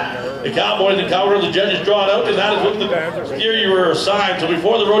into a hat. The Cowboys and Cowgirls, the judges draw it out, and that is what the steer you were assigned. So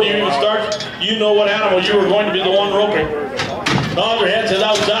before the rodeo even starts, you know what animal you were going to be the one roping. Nod their head, says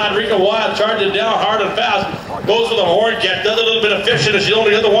outside. Rika Wild charges down hard and fast. Goes for the horn catch. Does a little bit of fishing as she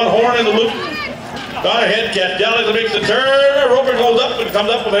only got the one horn in the loop. Got a head catch. Dallas makes the turn. Roper goes up and comes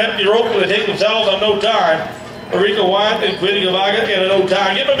up with an empty rope, and they take themselves on no time. Rika Wyatt and Quinn Gavaga in a no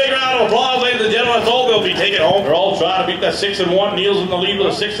time. Give them a big round of applause, ladies and gentlemen. That's all they'll be taking home. They're all trying to beat that 6-1. Neil's in the lead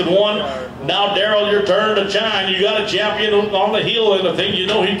with a 6-1. Now, Daryl, your turn to shine. You got a champion on the heel and the thing. You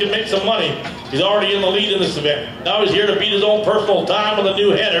know he can make some money. He's already in the lead in this event. Now he's here to beat his own personal time with a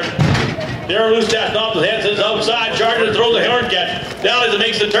new header. Daryl Eustache off the head, sits outside, charges, throws a horn catch. Down as it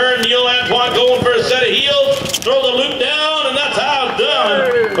makes the turn, Neil Antoine going for a set of heels, throws a loop down, and that's how it's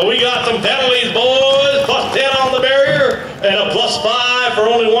done. But we got some penalties, boys. Plus 10 on the barrier, and a plus 5 for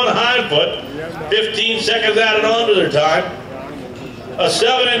only one hind foot. 15 seconds added on to their time. A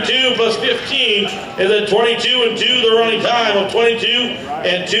 7-2 plus 15 is a 22-2, the running time of 22-2,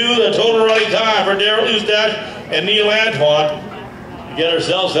 the total running time for Daryl Eustache and Neil Antoine. Get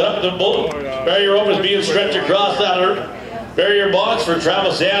ourselves set up. The barrier rope is being stretched across that barrier box for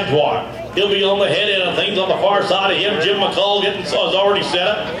Travis Antoine. He'll be on the head end of things on the far side of him. Jim McCall is already set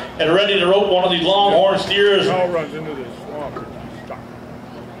up and ready to rope one of these longhorn steers.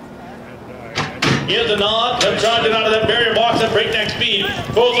 Gives a nod, comes charging out of that barrier box at breakneck speed.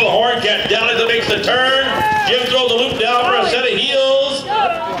 Goes to the horn catch. Down as it makes the turn. Jim throws the loop down for a set of heels.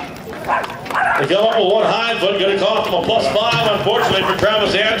 They come up with one hind foot, going to cost them a plus 5, unfortunately, for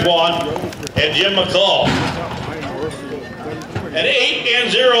Travis Antoine and Jim McCall. At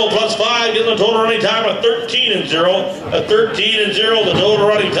 8-0 plus 5, getting the total running time of 13-0. A 13-0, the total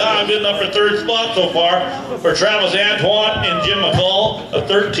running time, getting up for third spot so far for Travis Antoine and Jim McCall. A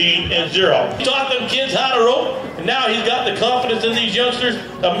 13-0. He taught them kids how to rope, and now he's got the confidence in these youngsters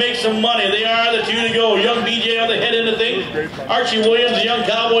to make some money. They are the two to go. Young BJ on the head end of things. Archie Williams, the young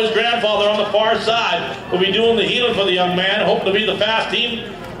Cowboys grandfather, on the far side, will be doing the healing for the young man, hoping to be the fast team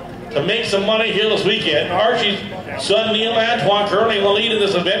to make some money here this weekend. Archie's son Neil Antoine currently in the lead in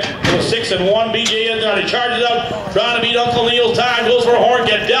this event with a 6-1. BJ is down. He charges up, trying to beat Uncle Neil's time. Goes for a horn,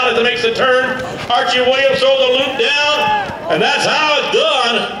 gets down as it makes the turn. Archie Williams throws the loop down, and that's how it's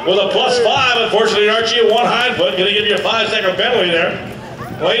done with a +5. Unfortunately, Archie at one hind foot. Going to give you a 5-second penalty there.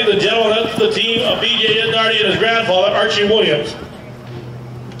 Ladies and gentlemen, that's the team of BJ Isnardi and his grandfather, Archie Williams.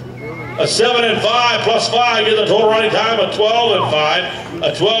 A 7-5 +5 gives a total running time of 12-5.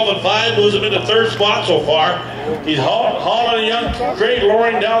 A 12-5 moves him into third spot so far. He's hauling a young Craig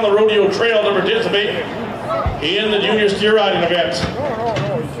Loring down the rodeo trail to participate in the junior steer riding events.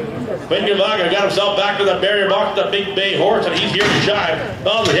 Bingervaga got himself back to the barrier box, the Big Bay horse, and he's here to shine.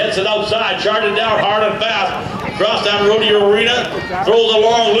 Bounds heads it outside, charging down hard and fast. Across down rodeo arena, throws a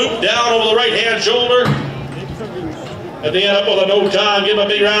long loop down over the right-hand shoulder. And they end up with a no time. Give him a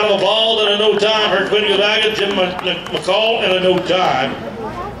big round of applause and a no time for Quinn Gonzaga, Jim McCall, and a no time.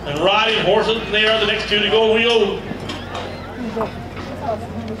 And riding horses, they are the next two to go. We go.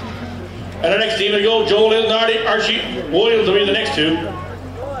 And the next team to go, Joel Isnardi, Archie Williams will be the next two.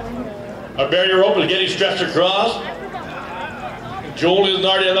 Our barrier rope is getting stretched across. Joel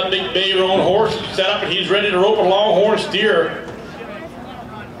Isnardi on that Big Bay roan horse set up, and he's ready to rope a longhorn steer.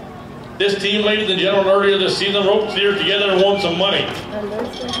 This team, ladies and gentlemen, earlier this season roped steers together and won some money.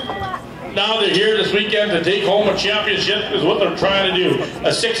 Now they're here this weekend to take home a championship is what they're trying to do.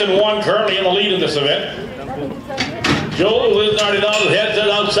 A 6-1 currently in the lead in this event. Joel Isnardi down his head,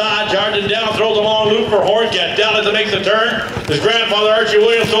 outside, charging down, throws a long loop for horn, gets down as it makes the turn. His grandfather Archie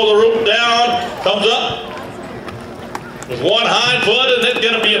Williams throws the rope down, comes up with one hind foot, and it's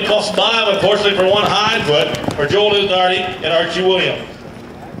going to be a +5, unfortunately, for one hind foot for Joel Isnardi and Archie Williams.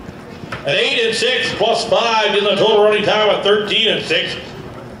 An 8-6 +5 gives a total running time of 13-6.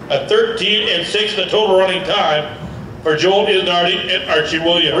 A 13-6 the total running time for Joel Isnardi and Archie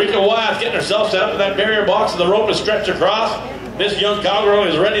Williams. Rika Wyatt's getting herself set up in that barrier box, and the rope is stretched across. This young cowgirl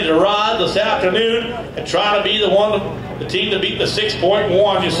is ready to ride this afternoon and try to be the team to beat the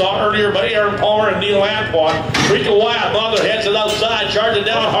 6.1 you saw earlier by Aaron Palmer and Neil Antoine. Rika Wyatt, mother heads it outside, charging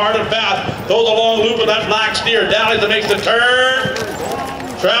down hard and fast, throws a long loop of that black steer down as it makes the turn.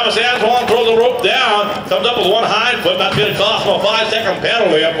 Travis Antoine throws the rope down, comes up with one hind foot. That's going to cost him a 5-second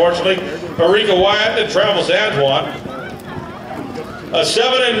penalty, unfortunately, for Rika Wyatt and Travis Antoine. A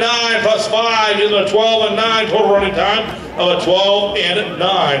 7-9 +5 gives him a 12-9 total running time of a 12-9.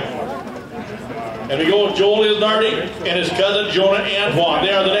 And we go with Joel Isnardi and his cousin Jonah Antoine.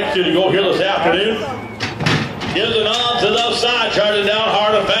 They are the next two to go here this afternoon. Gives it on to the outside, charging down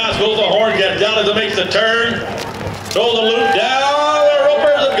hard and fast. Goes the horn, gets down as it makes the turn. Throws the loop down. The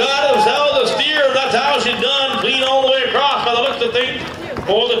ropers have got themselves a steer. That's how she's done. Clean all the way across by the looks of things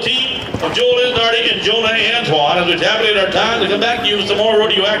for the team of Joel Isnardi and Jonah Antoine. As we tabulate our time to come back to you with some more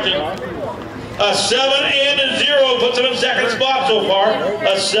rodeo action. A 7-0 puts him in second spot so far.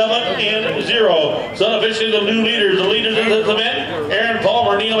 A 7-0. So unofficially the new leaders. The leaders in this event, Aaron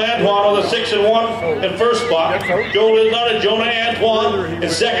Palmer, Neil Antoine with a 6-1 in first spot. Joel Isnard, Jonah Antoine in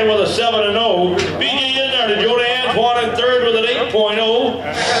second with a 7-0. BJ Isnard and Jonah Antoine in third with an 8.0.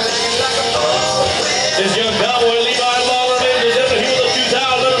 This young cowboy Levi Lawler made the debut with a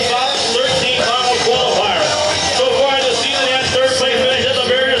 2013 final qualifier. So far this season he had third place finish at the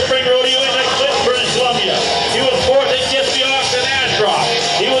Barrier Spring Rodeo in British Columbia. He was fourth at Kispiox and Ashcroft.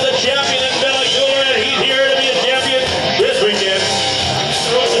 He was a champion in Bella Cooler, and he's here to be a champion this weekend.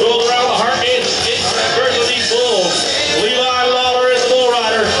 He goes around the heart gate first of these bulls. Levi Lawler is the bull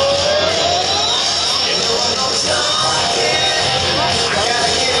rider.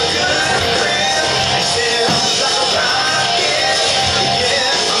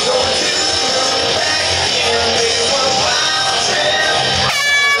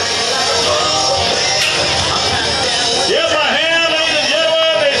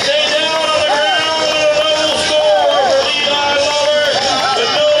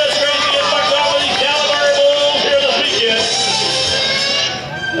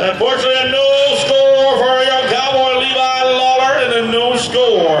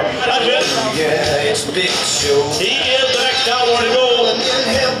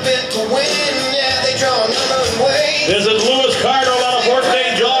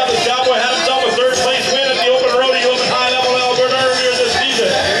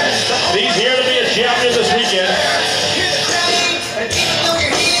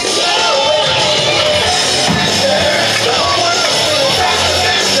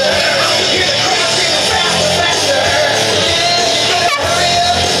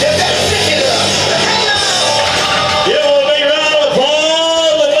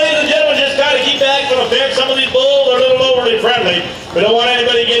 friendly. We don't want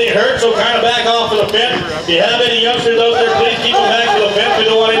anybody getting hurt, so kind of back off to the fence. If you have any youngsters out there, please keep them back to the fence. We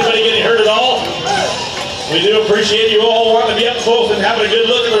don't want anybody getting hurt at all. We do appreciate you all wanting to be up close and having a good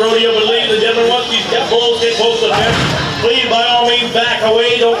look at the rodeo, but ladies and gentlemen, once these bulls get close to the fence, please by all means back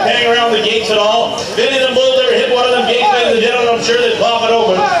away. Don't hang around the gates at all. If any of them bulls ever hit one of them gates, ladies and gentlemen, I'm sure they'd pop it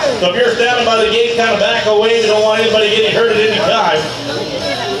open. So if you're standing by the gate, kind of back away. We don't want anybody getting hurt at any time.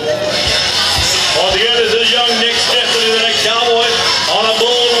 Once again, this is young Nick Smith, the next cowboy, on a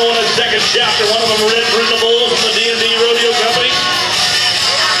bull known as Second Chapter. One of them ridden the bulls from the D&D Rodeo Company.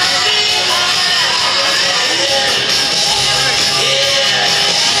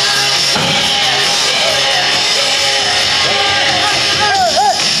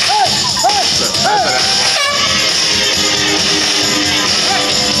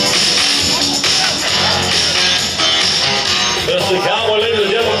 This is the cowboy, ladies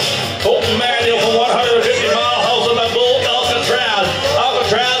and gentlemen. Colton Manuel from 150 Mile House on the bull, Alcatraz.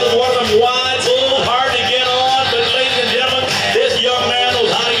 Alcatraz is one of them wide bulls, hard to get on, but ladies and gentlemen, this young man knows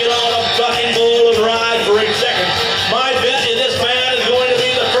how to get on a fucking bull and ride for 8 seconds. My bet is this man is going to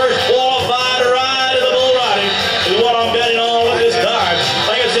be the first qualified ride in the bull riding, is what I'm betting on at this time.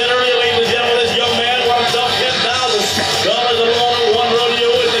 Like I said earlier, ladies and gentlemen, this young man won himself $10,000 alone at one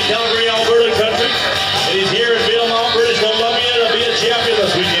rodeo in the Calgary, Alberta country. And he's here in Valemount, British Columbia to be a champion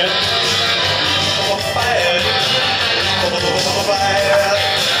this weekend.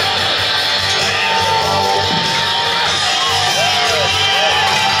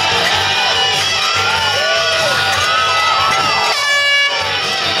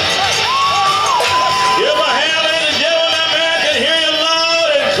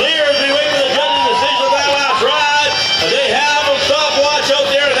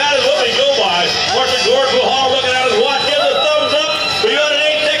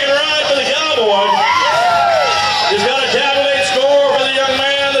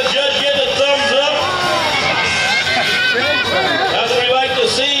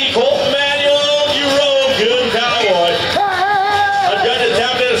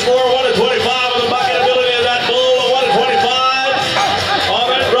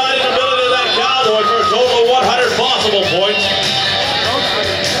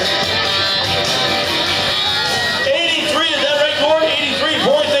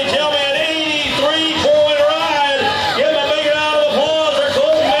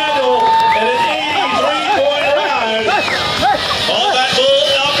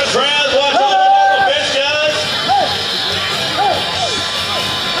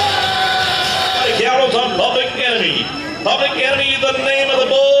 Public Enemy, the name of the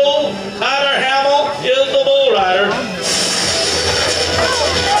bull. Tyler Hamill is the bull rider.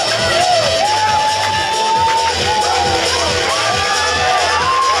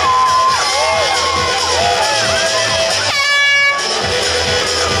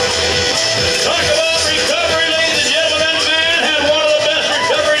 Talk about recovery, ladies and gentlemen. That man had one of the best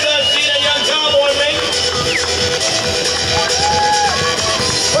recoveries I've seen a young cowboy make.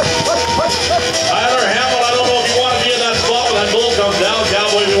 Tyler Hamill, I don't know if you want to be in that spot when that bull comes down.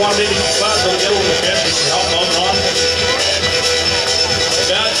 Cowboy, we want to maybe spot so get over the fence and help him on.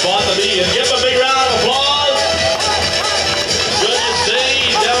 Bad spot to be in. Give him a big round of applause. Good to see.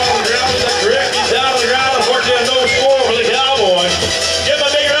 He's down on the ground. Is that correct? He's down on the ground. Unfortunately, no score for the cowboy. Give him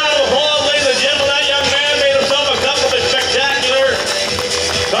a big round of applause, ladies and gentlemen. That young man made himself a couple of spectacular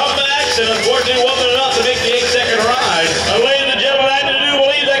comebacks, and unfortunately wasn't enough to make the 8-second ride. And ladies and gentlemen, I do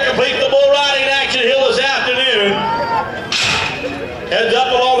believe that completes the bull riding action here this afternoon. Heads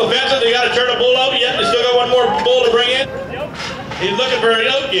up along the fences. They got to turn a bull out yet. They still got one more bull to bring in. He's looking for an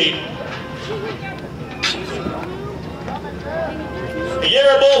out gate. Give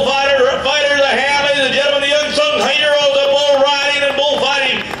our bullfighters a hand, ladies and gentlemen. The young son heroes of bull riding and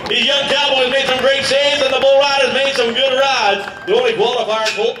bullfighting. These young cowboys made some great saves, and the bull riders made some good rides. The only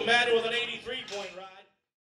qualifier, Colton Manuel with an 80.